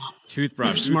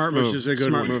toothbrush. Smart move. Is a good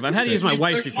Smart one. move. I've had to use my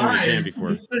wife's before in the jam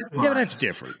before. Yeah, but that's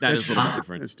different. That's a little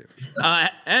different. That's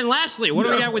different. And lastly, what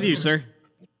do we got with you, sir?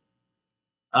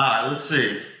 Let's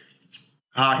see.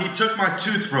 He took my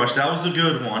toothbrush. That was a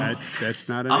good one. That's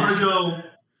not an I'm answer. going to go,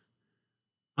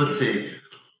 let's see.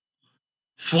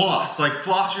 Floss. Like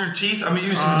floss your teeth. I'm going to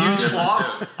use some used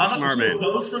floss. I'm not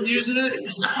opposed from using it.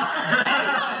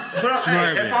 But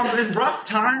if I'm in rough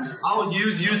times, I'll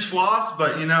use used floss.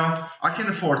 But, I can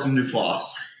afford some new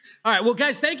floss. All right, well,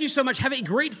 guys, thank you so much. Have a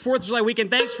great 4th of July weekend.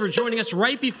 Thanks for joining us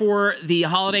right before the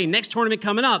holiday. Next tournament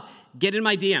coming up. Get in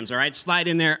my DMs, all right? Slide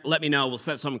in there. Let me know. We'll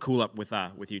set something cool up with you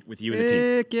and the team.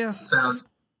 Heck yeah. Sounds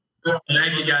good.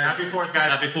 Thank you, guys. Happy 4th,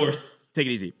 guys. Happy 4th. Take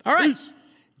it easy. All right.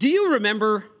 Do you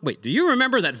remember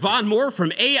that Von Moore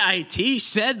from AIT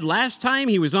said last time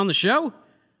he was on the show?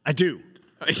 I do.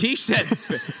 He said,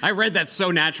 I read that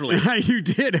so naturally. You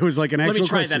did. It was like an actual Let me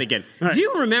try question. that again. Right. Do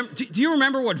you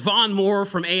remember what Von Moore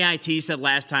from AIT said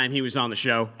last time he was on the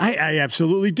show? I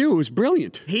absolutely do. It was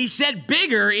brilliant. He said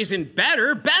bigger isn't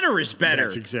better, better is better.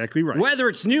 That's exactly right. Whether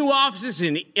it's new offices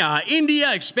in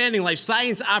India, expanding life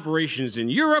science operations in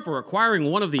Europe, or acquiring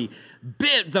one of the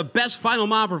best final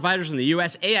mile providers in the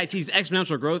U.S., AIT's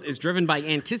exponential growth is driven by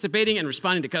anticipating and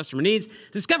responding to customer needs.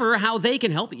 Discover how they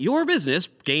can help your business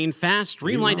gain fast,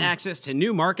 streamlined access to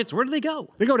new markets. Where do they go?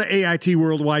 They go to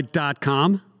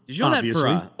AITworldwide.com. Did you know obviously.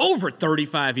 that for over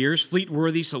 35 years,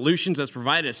 Fleetworthy Solutions has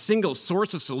provided a single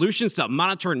source of solutions to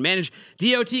monitor and manage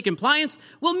DOT compliance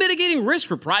while mitigating risk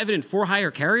for private and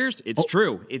for-hire carriers? It's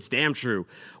true. It's damn true.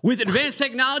 With advanced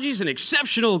technologies and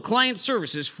exceptional client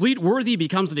services, Fleetworthy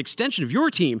becomes an extension of your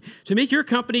team to make your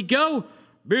company go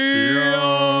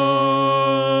beyond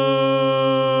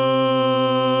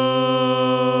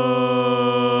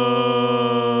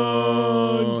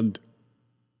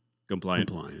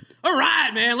compliant. All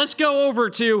right, man, let's go over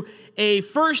to a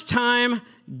first-time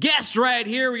guest right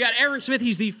here. We got Aaron Smith.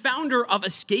 He's the founder of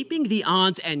Escaping the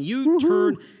Odds and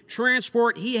U-Turn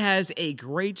Transport. He has a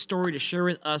great story to share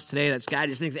with us today that's guided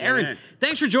his things. Aaron,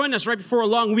 thanks for joining us right before a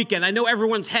long weekend. I know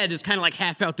everyone's head is kind of like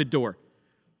half out the door.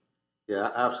 Yeah,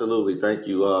 absolutely. Thank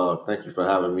you. Thank you for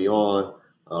having me on.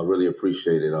 Really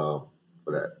appreciate it for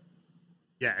that.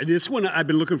 Yeah, this one I've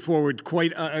been looking forward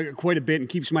quite a bit and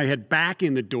keeps my head back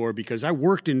in the door because I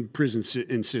worked in prison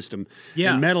system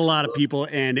and met a lot of people,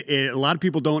 and a lot of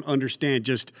people don't understand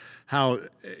just how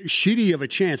shitty of a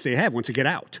chance they have once they get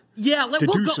out. Yeah,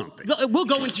 something. We'll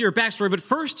go into your backstory, but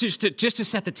first, just to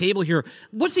set the table here,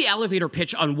 what's the elevator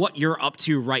pitch on what you're up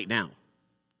to right now?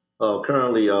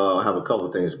 Currently, I have a couple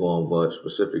of things going, but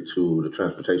specific to the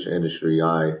transportation industry,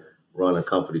 I run a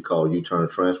company called U-Turn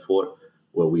Transport,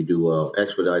 where we do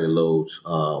expedited loads.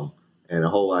 And the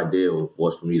whole idea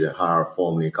was for me to hire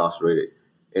formerly incarcerated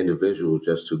individuals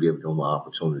just to give them an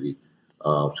opportunity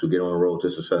to get on the road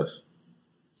to success.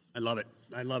 I love it.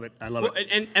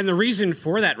 And the reason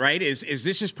for that, right, is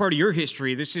this is part of your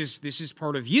history. This is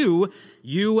part of you.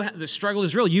 The struggle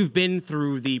is real. You've been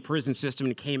through the prison system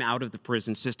and came out of the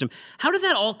prison system. How did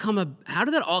that all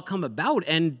come about?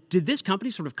 And did this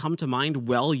company sort of come to mind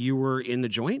while you were in the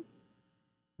joint?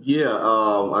 Yeah,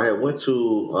 I had went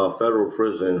to federal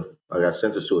prison. I got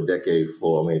sentenced to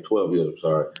 12 years,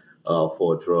 for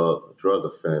a drug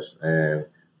offense. And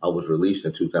I was released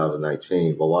in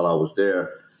 2019. But while I was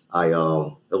there, there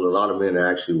was a lot of men that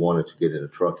actually wanted to get into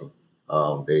trucking.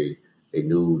 They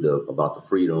knew about the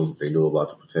freedom. They knew about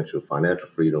the potential financial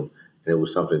freedom. And it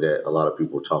was something that a lot of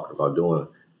people were talking about doing.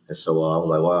 And so I was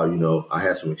like, wow, I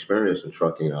had some experience in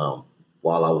trucking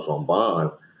while I was on bond.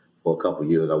 For a couple of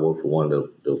years, I worked for one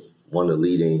of the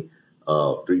leading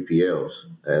 3PLs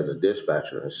as a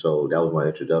dispatcher, and so that was my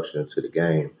introduction to the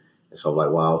game. And so I'm like,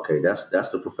 wow, okay,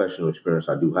 that's the professional experience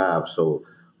I do have. So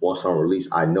once I'm released,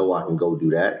 I know I can go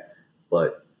do that,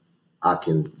 but I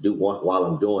can do while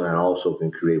I'm doing that, I also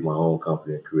can create my own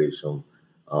company and create some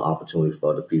opportunities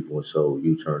for other people. And so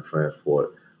U-Turn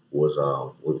Transport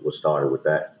was started with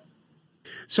that.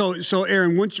 So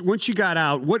Aaron, once you got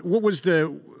out, what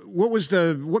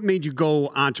made you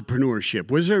go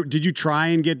entrepreneurship? Did you try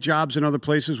and get jobs in other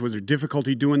places? Was there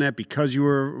difficulty doing that because you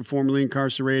were formerly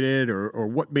incarcerated, or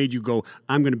what made you go,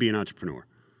 I'm going to be an entrepreneur?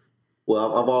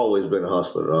 Well, I've always been a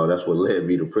hustler. That's what led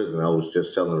me to prison. I was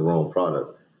just selling the wrong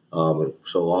product.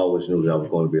 So I always knew that I was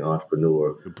going to be an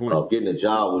entrepreneur. Good point. Getting a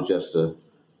job was just a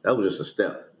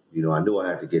step. I knew I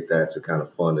had to get that to kind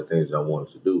of fund the things that I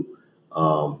wanted to do.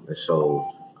 And so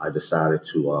I decided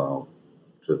to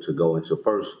go into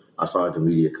first. I started the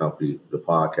media company, the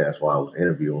podcast, while I was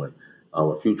interviewing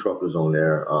a few truckers on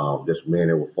there, just men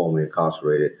that were formerly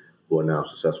incarcerated who are now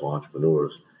successful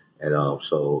entrepreneurs. And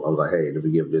so I was like, hey, let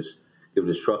me give this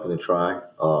trucking a try,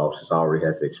 since I already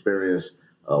had the experience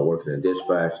working in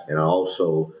dispatch, and I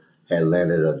also had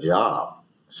landed a job.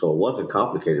 So it wasn't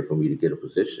complicated for me to get a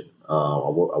position. I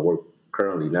work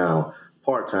currently now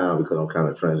part-time because I'm kind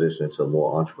of transitioning to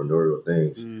more entrepreneurial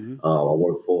things. Mm-hmm. I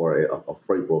work for a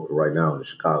freight broker right now in the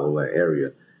Chicagoland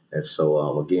area. And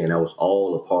so, again, that was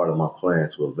all a part of my plan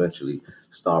to eventually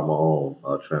start my own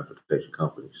transportation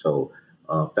company. So,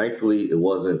 thankfully, it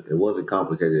wasn't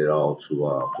complicated at all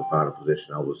to find a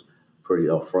position. I was pretty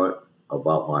upfront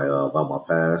about my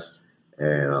past,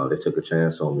 and they took a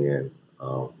chance on me, and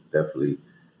definitely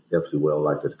well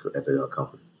liked at the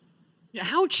company.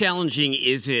 How challenging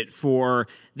is it for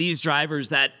these drivers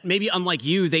that maybe, unlike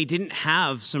you, they didn't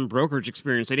have some brokerage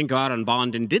experience? They didn't go out on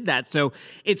bond and did that. So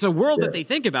it's a world that they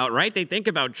think about, right? They think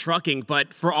about trucking.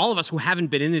 But for all of us who haven't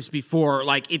been in this before,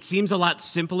 it seems a lot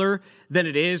simpler than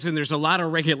it is. And there's a lot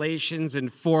of regulations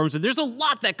and forms. And there's a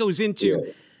lot that goes into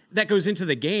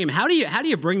the game. How do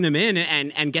you bring them in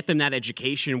and get them that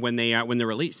education when they're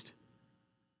released?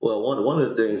 Well, one of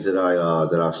the things that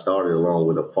I started along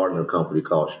with a partner company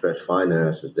called Stretch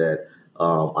Finance is that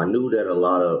I knew that a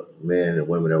lot of men and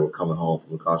women that were coming home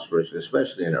from incarceration,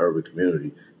 especially in the urban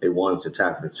community, they wanted to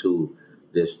tap into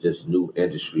this new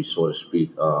industry, so to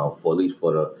speak, for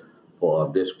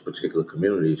this particular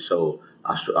community. So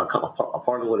I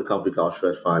partnered with a company called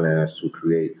Stretch Finance to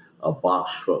create a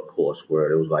box truck course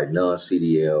where it was like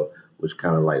non-CDL, which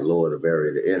kind of like lowered the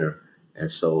barrier to enter. And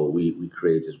so we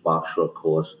created this box truck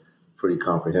course, pretty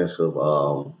comprehensive,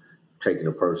 taking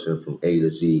a person from A to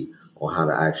Z on how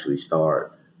to actually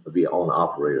start to be an owner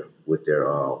operator with their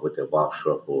box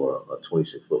truck or a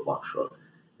 26-foot box truck.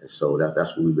 And so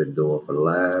that's what we've been doing for the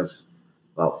last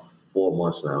about 4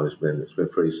 months now. It's been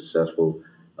pretty successful,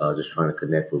 just trying to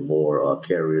connect with more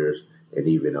carriers and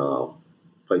even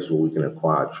places where we can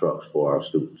acquire trucks for our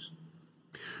students.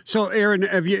 So, Aaron,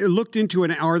 have you looked into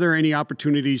are there any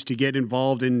opportunities to get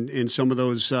involved in some of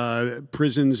those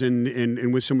prisons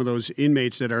and with some of those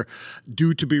inmates that are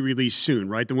due to be released soon,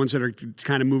 right? The ones that are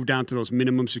kind of moved down to those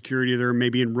minimum security, they're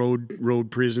maybe in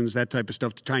road prisons, that type of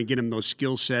stuff, to try and get them those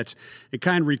skill sets and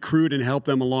kind of recruit and help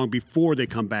them along before they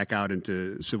come back out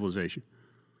into civilization?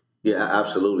 Yeah,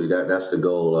 absolutely. That's the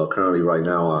goal. Currently, right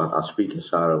now, I speak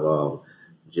inside of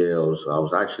jails. I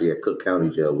was actually at Cook County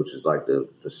Jail, which is like the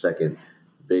second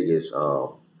biggest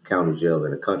county jail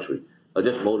in the country.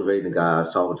 Just motivating the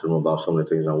guys, talking to them about some of the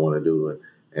things I want to do.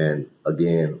 And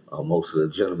again, most of the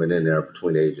gentlemen in there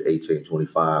between the age of 18 and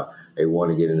 25, they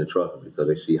want to get into trucking because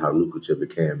they see how lucrative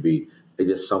it can be. They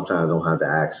just sometimes don't have the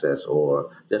access or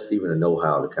just even the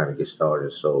know-how to kind of get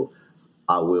started. So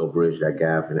I will bridge that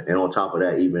gap. And on top of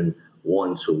that, even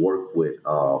wanting to work with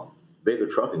bigger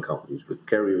trucking companies, with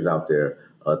carriers out there,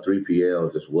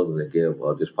 3PLs that's willing to give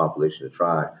this population a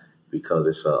try because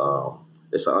it's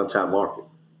an untapped market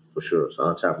for sure. It's an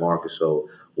untapped market. So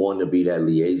wanting to be that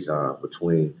liaison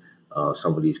between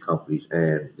some of these companies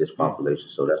and this population.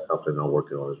 So that's something I'm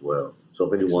working on as well.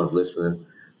 So if anyone's listening,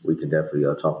 we can definitely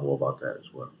talk more about that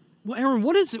as well. Well, Aaron,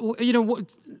 what is,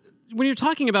 when you're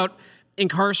talking about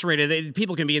incarcerated,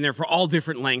 people can be in there for all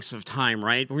different lengths of time,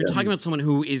 right? But we're talking about someone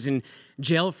who is in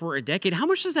jail for a decade. How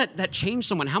much does that change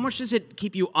someone? How much does it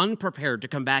keep you unprepared to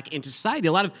come back into society?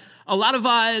 A lot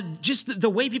of just the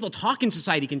way people talk in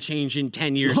society can change in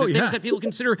 10 years. Things that people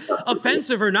consider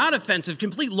offensive or not offensive,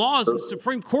 complete laws and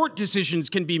Supreme Court decisions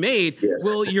can be made. Yes.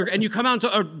 Well, and you come out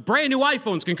to brand new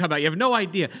iPhones can come out. You have no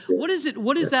idea. What is it?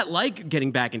 What is that like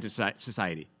getting back into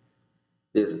society?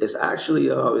 It's actually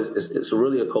it's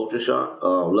really a culture shock.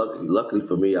 Luckily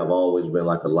for me, I've always been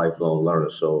like a lifelong learner.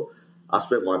 So I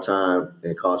spent my time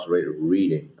incarcerated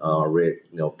reading. Read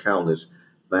countless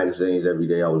magazines every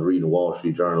day. I was reading the Wall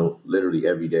Street Journal literally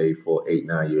every day for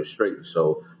 8-9 years straight. And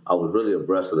so I was really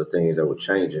abreast of the things that were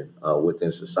changing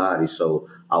within society. So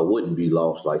I wouldn't be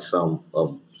lost like some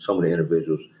of the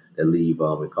individuals that leave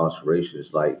incarceration.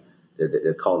 It's like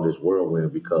they're called this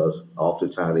whirlwind because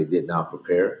oftentimes they did not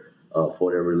prepare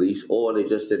for their release, or they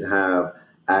just didn't have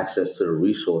access to the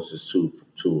resources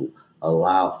to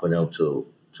allow for them to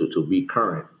be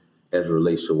current as it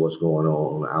relates to what's going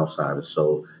on the outside. And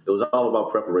so it was all about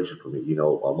preparation for me.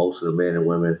 Most of the men and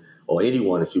women, or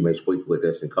anyone that you may speak with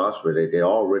that's incarcerated, they're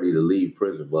all ready to leave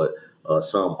prison, but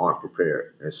some aren't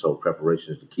prepared. And so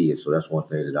preparation is the key. And so that's one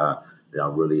thing that I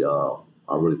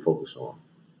really focus on.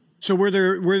 So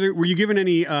were you given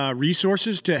any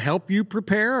resources to help you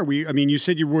prepare? You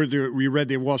said you read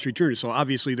the Wall Street Journal, so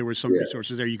obviously there were some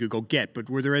resources there you could go get. But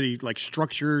were there any like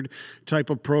structured type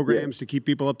of programs to keep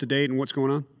people up to date and what's going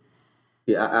on?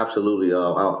 Yeah, absolutely. I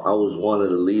was one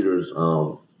of the leaders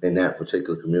in that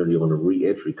particular community on the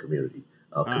reentry community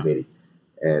committee,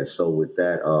 and so with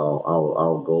that,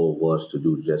 our goal was to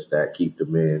do just that: keep the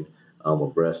men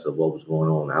abreast of what was going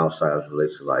on outside as it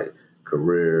relates to like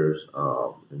careers,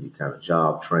 any kind of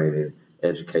job training,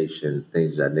 education,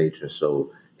 things of that nature.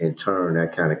 So in turn,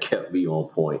 that kind of kept me on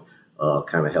point,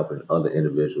 kind of helping other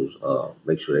individuals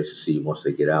make sure they succeed once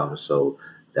they get out. And so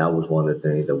that was one of the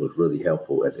things that was really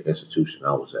helpful at the institution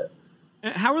I was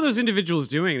at. How are those individuals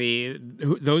doing?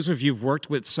 Those of you've worked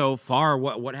with so far,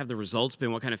 what have the results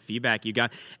been? What kind of feedback you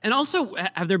got? And also,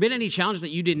 have there been any challenges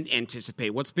that you didn't anticipate?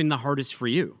 What's been the hardest for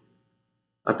you?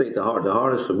 I think the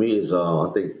hardest for me is,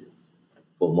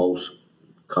 for most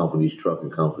companies,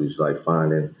 trucking companies, like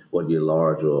finding, whether you're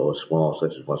large or small,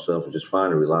 such as myself, is just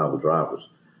finding reliable drivers,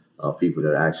 people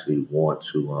that actually want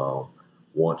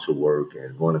to work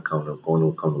and going to come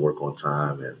to work on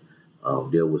time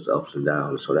and deal with the ups and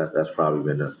downs. So that's probably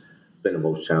been the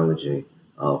most challenging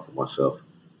for myself.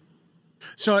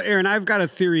 So, Aaron, I've got a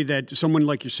theory that someone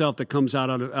like yourself that comes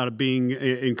out of being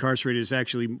incarcerated is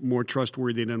actually more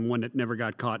trustworthy than one that never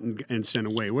got caught and sent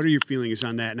away. What are your feelings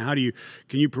on that? And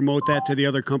can you promote that to the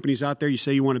other companies out there? You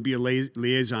say you want to be a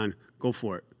liaison. Go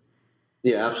for it.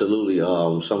 Yeah, absolutely.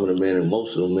 Most of the men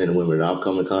and women that I've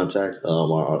come in contact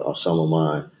are some of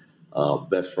my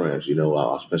best friends.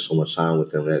 I spent so much time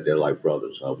with them that they're like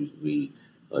brothers. We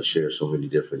share so many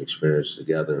different experiences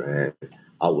together, and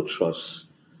I would trust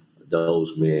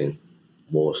those men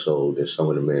more so than some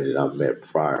of the men that I've met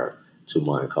prior to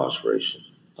my incarceration,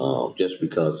 just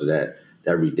because of that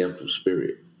redemptive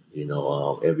spirit.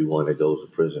 Everyone that goes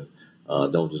to prison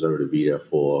don't deserve to be there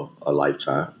for a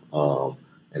lifetime,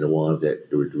 and the ones that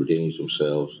redeem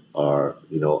themselves are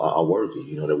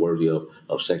worthy. They're worthy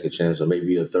of second chance or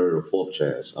maybe a third or fourth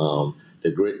chance.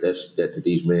 The grit that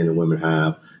these men and women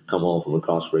have come home from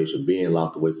incarceration, being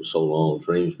locked away for so long,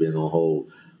 dreams being on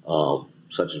hold.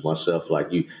 Such as myself, like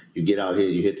you get out here,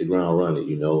 you hit the ground running.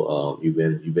 You've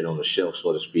been on the shelf,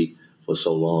 so to speak, for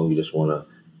so long. You just want to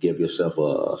give yourself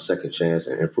a second chance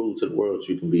and prove to the world that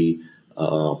you can be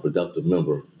a productive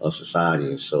member of society.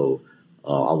 And so,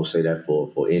 I would say that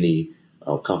for any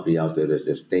company out there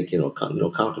that's thinking or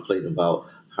contemplating about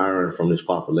hiring from this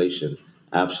population,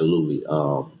 absolutely,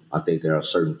 I think there are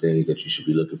certain things that you should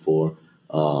be looking for,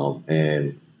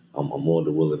 and I'm more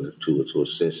than willing to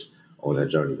assist on that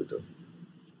journey with them.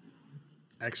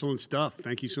 Excellent stuff.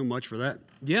 Thank you so much for that.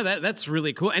 Yeah, that's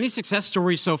really cool. Any success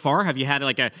stories so far? Have you had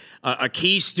like a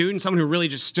key student, someone who really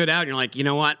just stood out, and you're like, you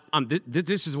know what,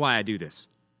 this is why I do this?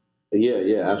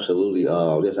 Yeah, absolutely.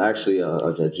 There's actually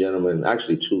a gentleman,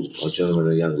 actually two, a gentleman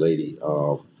and a young lady.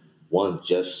 One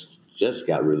just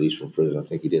got released from prison. I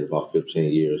think he did about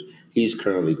 15 years. He's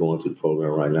currently going through the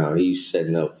program right now. He's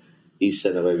setting up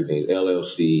everything,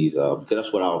 LLCs, because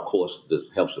that's what our course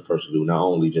helps the person do. Not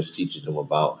only just teaches them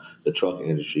about the trucking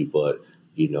industry, but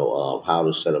how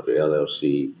to set up an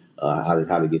LLC, how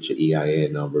to get your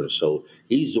EIN number. So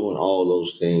he's doing all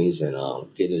those things and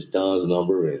getting his DUNS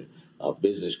number and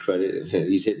business credit, and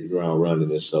he's hitting the ground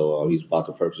running. And so he's about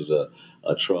to purchase a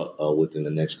truck within the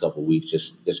next couple of weeks.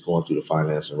 Just going through the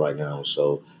financing right now.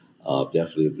 So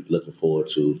definitely looking forward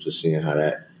to seeing how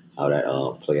that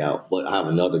play out. But I have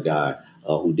another guy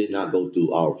who did not go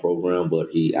through our program,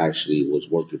 but he actually was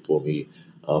working for me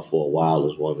for a while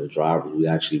as one of the drivers. We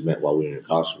actually met while we were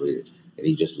incarcerated, and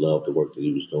he just loved the work that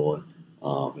he was doing.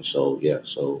 And so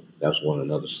that's one of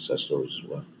another success stories as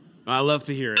well. I love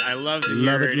to hear it. I love to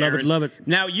hear it. Love it.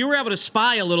 Now, you were able to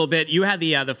spy a little bit. You had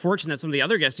the fortune that some of the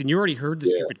other guests, and you already heard the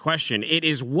stupid question. It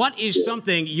is, what is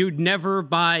something you'd never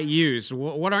buy used?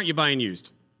 What aren't you buying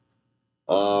used?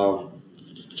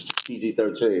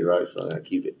 PG-13, right? So I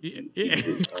keep it. Yeah.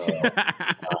 You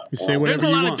say whatever There's a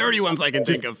you lot want. of dirty ones I can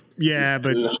think of. Yeah,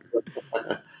 but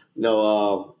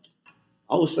No,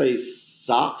 I would say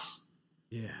socks.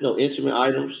 Yeah. Intimate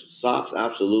items, socks,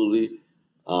 absolutely.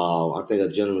 I think a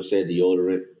gentleman said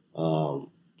deodorant.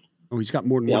 he's got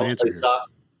more than one answer here. Socks.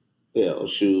 Yeah, or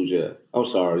shoes. Yeah, I'm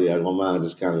sorry. Yeah, my mind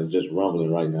is kind of just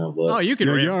rumbling right now. But you can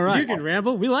ramble. all right. You can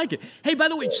ramble. We like it. Hey, by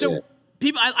the way,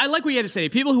 people, I like what you had to say.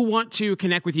 People who want to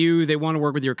connect with you, they want to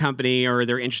work with your company, or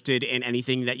they're interested in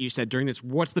anything that you said during this,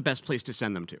 what's the best place to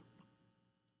send them to?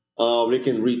 They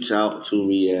can reach out to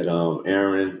me at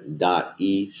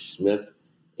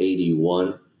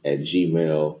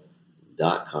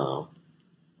aaron.esmith81@gmail.com.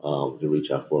 To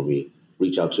reach out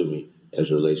to me as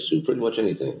it relates to pretty much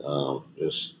anything.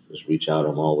 Just reach out.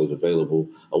 I'm always available.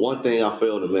 One thing I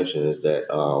failed to mention is that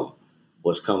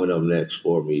what's coming up next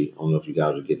for me, I don't know if you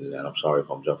guys are getting to that. I'm sorry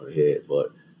if I'm jumping ahead,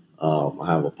 but I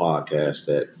have a podcast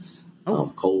that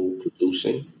I'm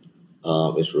co-producing.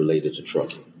 It's related to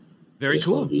trucking. Very it's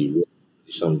cool. Going to be really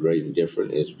something great and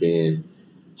different. It's being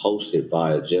hosted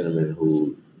by a gentleman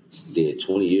who did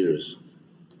 20 years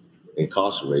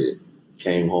incarcerated,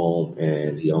 came home,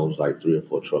 and he owns like 3 or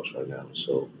 4 trucks right now.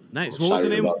 So nice. What was the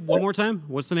name one more time?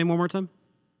 What's the name one more time?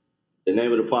 The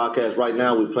name of the podcast right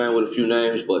now, we're playing with a few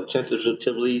names, but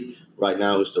tentatively right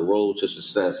now it's The Road to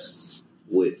Success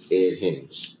with Ed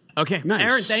Hennings. Okay. Nice.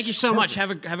 Aaron, thank you so much. Have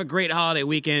a great holiday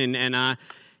weekend, and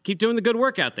keep doing the good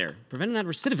work out there. Preventing that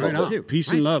recidivism, Right too.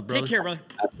 Peace and love, brother. Take care, brother.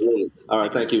 Absolutely. All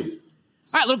right, thank you. All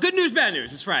right, little good news, bad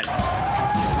news. It's Friday.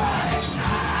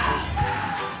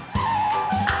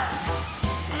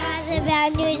 The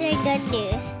bad news and good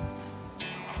news.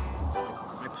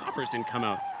 My poppers didn't come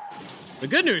out. The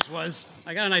good news was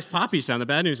I got a nice poppy sound. The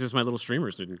bad news is my little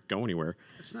streamers didn't go anywhere.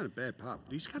 It's not a bad pop.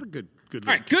 He's got a good. All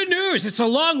right, good news. It's a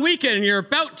long weekend, and you're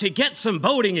about to get some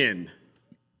boating in.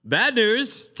 Bad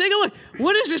news. Take a look.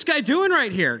 What is this guy doing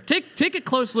right here? Take a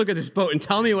close look at this boat and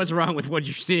tell me what's wrong with what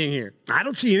you're seeing here. I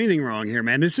don't see anything wrong here,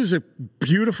 man. This is a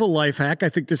beautiful life hack. I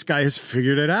think this guy has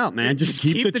figured it out, man. Just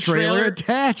keep the trailer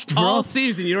attached, bro. All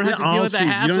season. You don't have to deal with the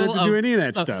hassle. You don't have to do any of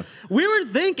that stuff. We were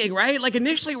thinking, right? Like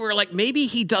initially we were like, maybe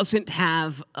he doesn't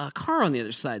have a car on the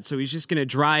other side, so he's just going to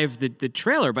drive the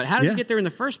trailer. But how did he get there in the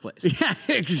first place? Yeah,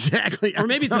 exactly. Or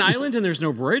maybe it's an island and there's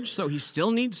no bridge, so he still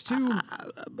needs to.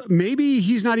 Maybe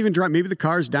he's not even driving. Maybe the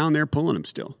car's down there pulling him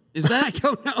still. Is that? I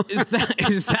don't know. Is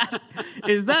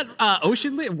that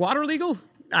water legal?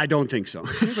 I don't think so.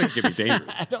 Seems like it could be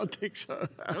dangerous. I don't think so.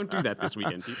 Don't do that this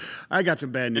weekend, people. I got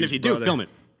some bad news. And if you do, brother. film it.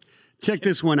 Check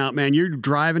this one out, man. You're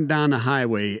driving down the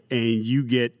highway and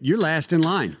you're last in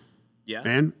line. Yeah.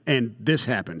 Man. And this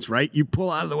happens, right? You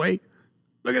pull out of the way.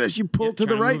 Look at this. You pull to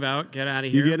the right. Move out. Get out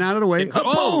of here. You're getting out of the way.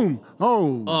 Boom.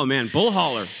 Oh, man. Bull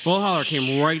hauler. Bull hauler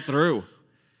came right through.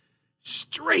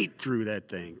 Straight through that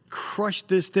thing, crushed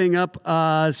this thing up.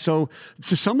 So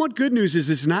somewhat good news is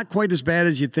it's not quite as bad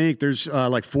as you think. There's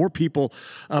like 4 people,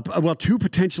 2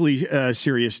 potentially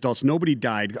serious adults. Nobody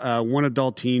died. 1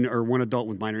 adult teen or 1 adult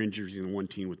with minor injuries and 1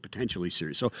 teen with potentially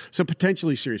serious. So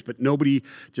potentially serious, but nobody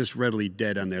just readily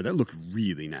dead on there. That looked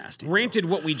really nasty. Granted,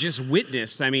 what we just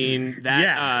witnessed, I mean,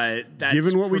 that's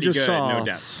given what we just good, saw, no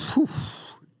doubt.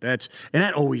 That's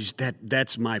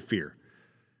my fear.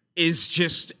 is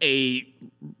just a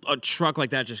truck like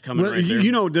that just coming Well, right there.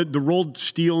 you know, the rolled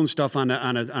steel and stuff on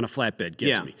a flatbed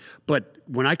gets me. But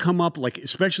when I come up, like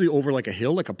especially over like a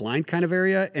hill, like a blind kind of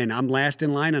area, and I'm last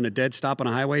in line on a dead stop on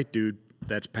a highway, dude,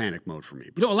 that's panic mode for me.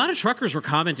 You know, a lot of truckers were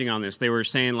commenting on this. They were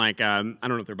saying, like, I don't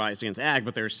know if they're biased against ag,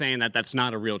 but they're saying that that's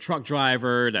not a real truck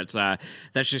driver. That's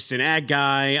just an ag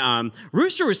guy.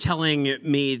 Rooster was telling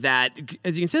me that,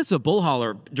 as you can see, it's a bull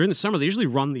hauler. During the summer, they usually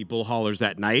run the bull haulers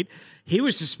at night. He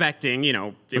was suspecting, you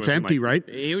know... It's empty, right?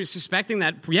 He was suspecting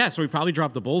that, so he probably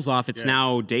dropped the bulls off. It's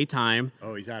now daytime.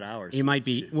 Oh, he's out of hours. He might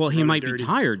be... Well, he might be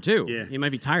tired, too. Yeah. He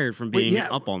might be tired from being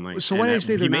up all night. So why do they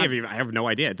say they're not... I have no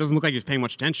idea. It doesn't look like he's paying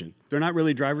much attention. They're not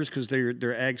really drivers because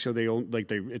they're ag, so they own...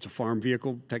 it's a farm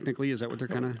vehicle, technically? Is that what they're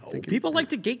kind of thinking? People like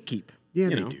to gatekeep. Yeah,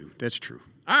 they do. That's true.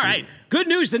 All right. Good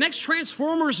news. The next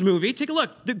Transformers movie, take a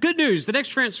look. The good news. The next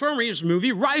Transformers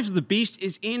movie, Rise of the Beast,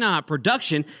 is in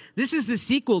production. This is the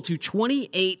sequel to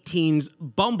 2018's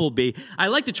Bumblebee. I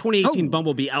like the 2018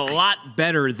 Bumblebee a lot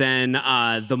better than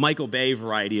the Michael Bay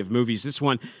variety of movies. This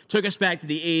one took us back to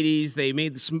the 80s. They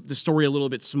made the story a little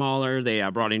bit smaller. They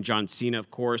brought in John Cena,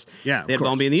 of course. Yeah, they had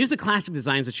Bumblebee. And they used the classic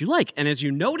designs that you like. And as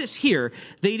you notice here,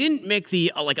 they didn't make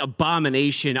the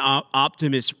Abomination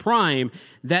Optimus Prime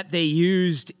that they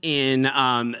used in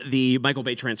the Michael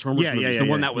Bay Transformers movies, the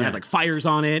one that had like fires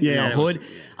on it and a hood.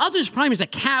 Optimus Prime is a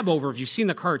cab over if you've seen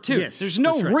the cartoon. Yes, there's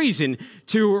no reason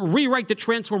to rewrite the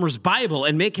Transformers Bible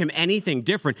and make him anything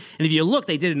different. And if you look,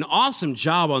 they did an awesome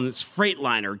job on this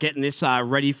Freightliner, getting this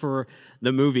ready for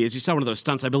the movie. As you saw one of those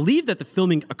stunts, I believe that the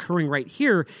filming occurring right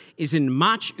here is in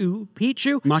Machu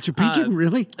Picchu. Machu Picchu,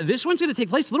 really? This one's going to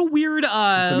take place. Little weird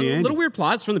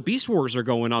plots from the Beast Wars are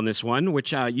going on this one,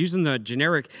 which using the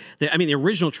the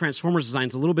original Transformers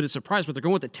design's a little bit of surprise, but they're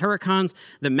going with the Terracons,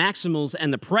 the Maximals,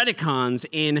 and the Predacons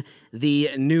in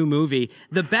the new movie.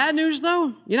 The bad news,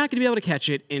 though, you're not going to be able to catch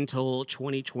it until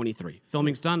 2023.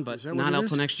 Filming's done, but not out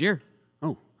till next year.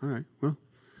 Oh, all right. Well,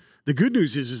 the good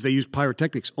news is they use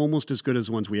pyrotechnics almost as good as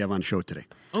the ones we have on show today.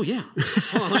 Oh yeah.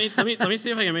 Hold on, let me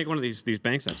see if I can make one of these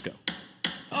bank steps go.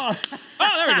 Oh,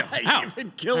 there we go. Ow. You've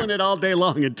been killing it all day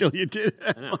long until you did.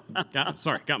 I know.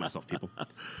 Got myself, people. All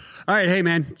right, hey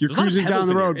man, you're cruising down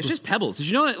the road. It's just pebbles. Did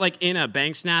you know that, like in a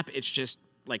bank snap, it's just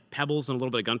like pebbles and a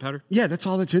little bit of gunpowder? Yeah, that's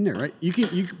all that's in there, right? You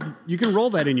can roll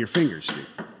that in your fingers, dude.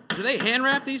 Do they hand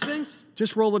wrap these things?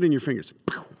 Just roll it in your fingers.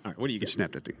 All right, what do you get?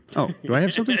 Snap that thing. Oh, do I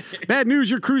have something? Bad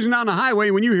news, you're cruising down the highway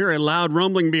when you hear a loud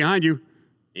rumbling behind you.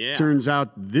 Yeah. Turns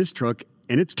out this truck,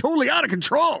 and it's totally out of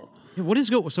control. Yeah, what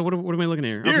am I looking at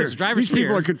here? Here, Okay, so driver's these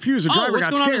people here. are confused. The driver what's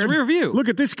got going scared. on in his rear view? Look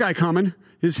at this guy coming.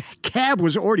 His cab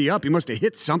was already up. He must have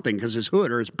hit something because his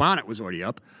hood or his bonnet was already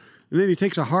up. And then he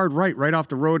takes a hard right off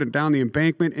the road and down the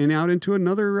embankment and out into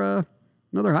another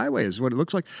highway is what it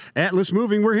looks like. Atlas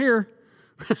moving, we're here.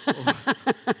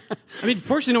 I mean,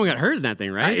 fortunately, no one got hurt in that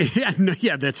thing, right?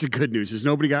 Yeah, that's the good news. Is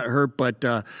nobody got hurt, but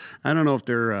I don't know if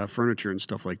their furniture and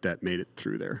stuff like that made it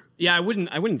through there. Yeah, I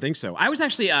wouldn't think so. I was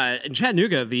actually in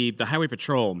Chattanooga, the Highway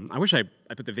Patrol. I wish I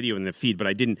put the video in the feed, but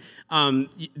I didn't.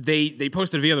 They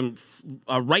posted a video of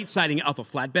them right-siding up a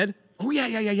flatbed. Oh,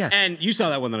 yeah. And you saw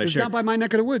that one that I shared. It's down by my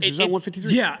neck of the woods. It's on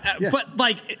 153. Yeah, but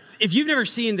like, if you've never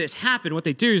seen this happen, what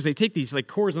they do is they take these like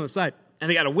cords on the side, and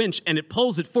they got a winch, and it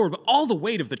pulls it forward, but all the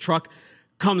weight of the truck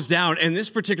comes down, and this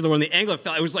particular one, the angle it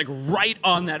fell, it was like right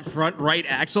on that front right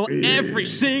axle. Every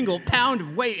single pound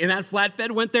of weight in that flatbed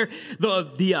went there.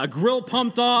 The grill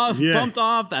bumped off,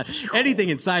 anything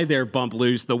inside there bumped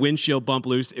loose. The windshield bumped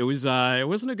loose. It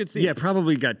wasn't a good scene. Yeah,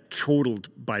 probably got totaled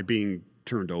by being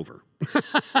turned over.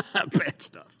 Bad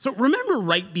stuff. So remember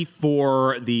right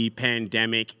before the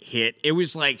pandemic hit, it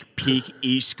was like peak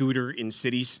e-scooter in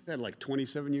cities? That like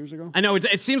 27 years ago? I know,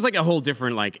 it seems like a whole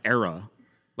different like era.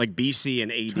 Like BC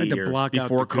and AD or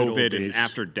before COVID and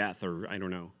after death, or I don't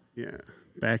know. Yeah,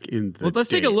 back in the Well, let's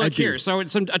take a look here. So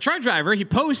it's a truck driver, he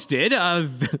posted,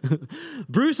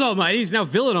 Bruce Almighty, he's now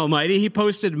Villain Almighty, he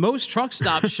posted, most truck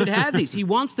stops should have these. He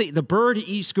wants the Bird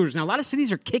e-scooters. Now, a lot of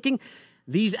cities are kicking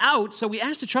these out, so we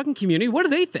asked the trucking community, what do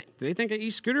they think? Do they think an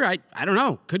e-scooter? I don't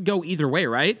know. Could go either way,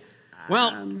 right?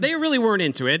 Well, they really weren't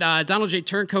into it. Donald J.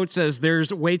 Turncoat says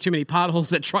there's way too many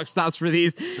potholes at truck stops for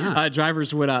these.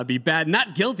 Drivers would be bad.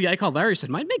 Not guilty. I called Larry,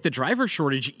 said, might make the driver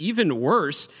shortage even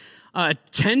worse.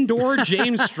 10-door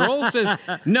James Stroll says,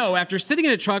 no, after sitting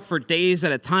in a truck for days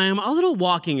at a time, a little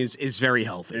walking is very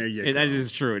healthy. There you go. That is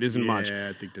true. It isn't much. Yeah,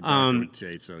 I think the doctor would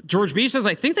say so. George B. says,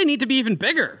 I think they need to be even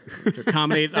bigger to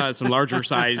accommodate some larger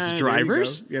size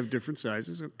drivers. You have different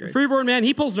sizes. Okay. Freeboard man,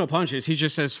 he pulls no punches. He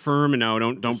just says firm and no,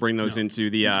 don't bring those into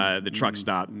the truck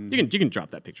stop. You can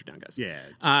drop that picture down, guys.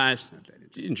 Yeah.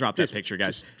 You can drop that picture,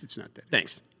 guys. It's not that.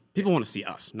 Thanks. People want to see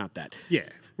us, not that. Yeah,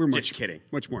 we're just kidding.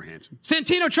 Much more handsome.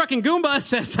 Santino Trucking Goomba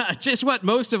says just what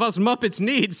most of us Muppets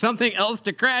need, something else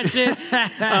to crash in.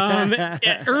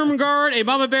 Ermgard, a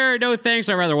Mama Bear, no thanks.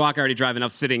 I'd rather walk. I already drive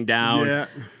enough sitting down. Yeah.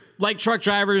 Like truck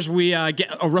drivers, we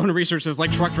get Rona Research says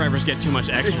like truck drivers get too much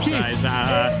exercise.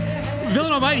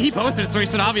 Villain Almighty, he posted it, so he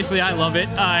said, obviously, I love it.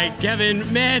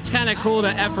 Kevin, man, it's kind of cool to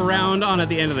F around on at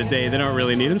the end of the day. They don't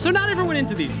really need them. So not everyone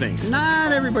into these things.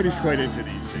 Not everybody's quite into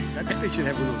these things. I think they should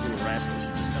have one of those little rascals.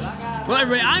 Well,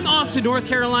 everybody, I'm off to North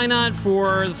Carolina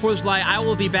for the 4th of July. I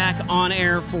will be back on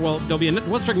air for, well, there'll be a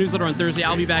What's Truck newsletter on Thursday.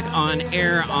 I'll be back on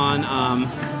air on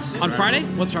Friday.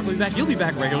 What's Truck will be back. You'll be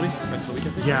back regularly the rest of the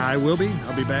weekend. Yeah, I will be.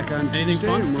 I'll be back on Anything Tuesday.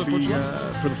 fun And we'll for the be 4th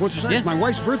of for the 4th of July. Yeah. It's my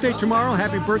wife's birthday tomorrow.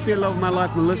 Happy birthday, love of my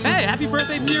life, Melissa. Hey, happy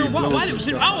birthday to you.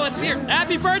 Let's hear.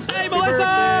 Happy birthday, Melissa.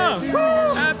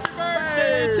 Happy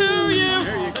birthday to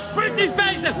you. Break these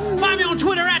bags. Find me on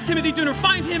Twitter at Timothy Dooner.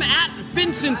 Find him at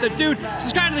Vincent the Dude.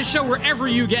 Subscribe to the show wherever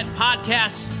you get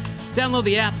podcasts. Download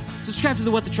the app. Subscribe to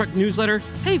the What the Truck newsletter.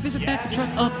 Hey, visit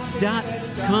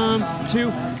backthetruckup.com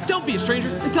too. Don't be a stranger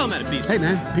and tell them how to peace. Hey,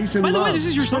 man. Peace and love. love. By the way, this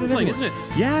is your song playing, isn't it?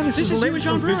 Yeah, this is you late and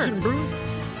John from Brewer. Vincent Brewer.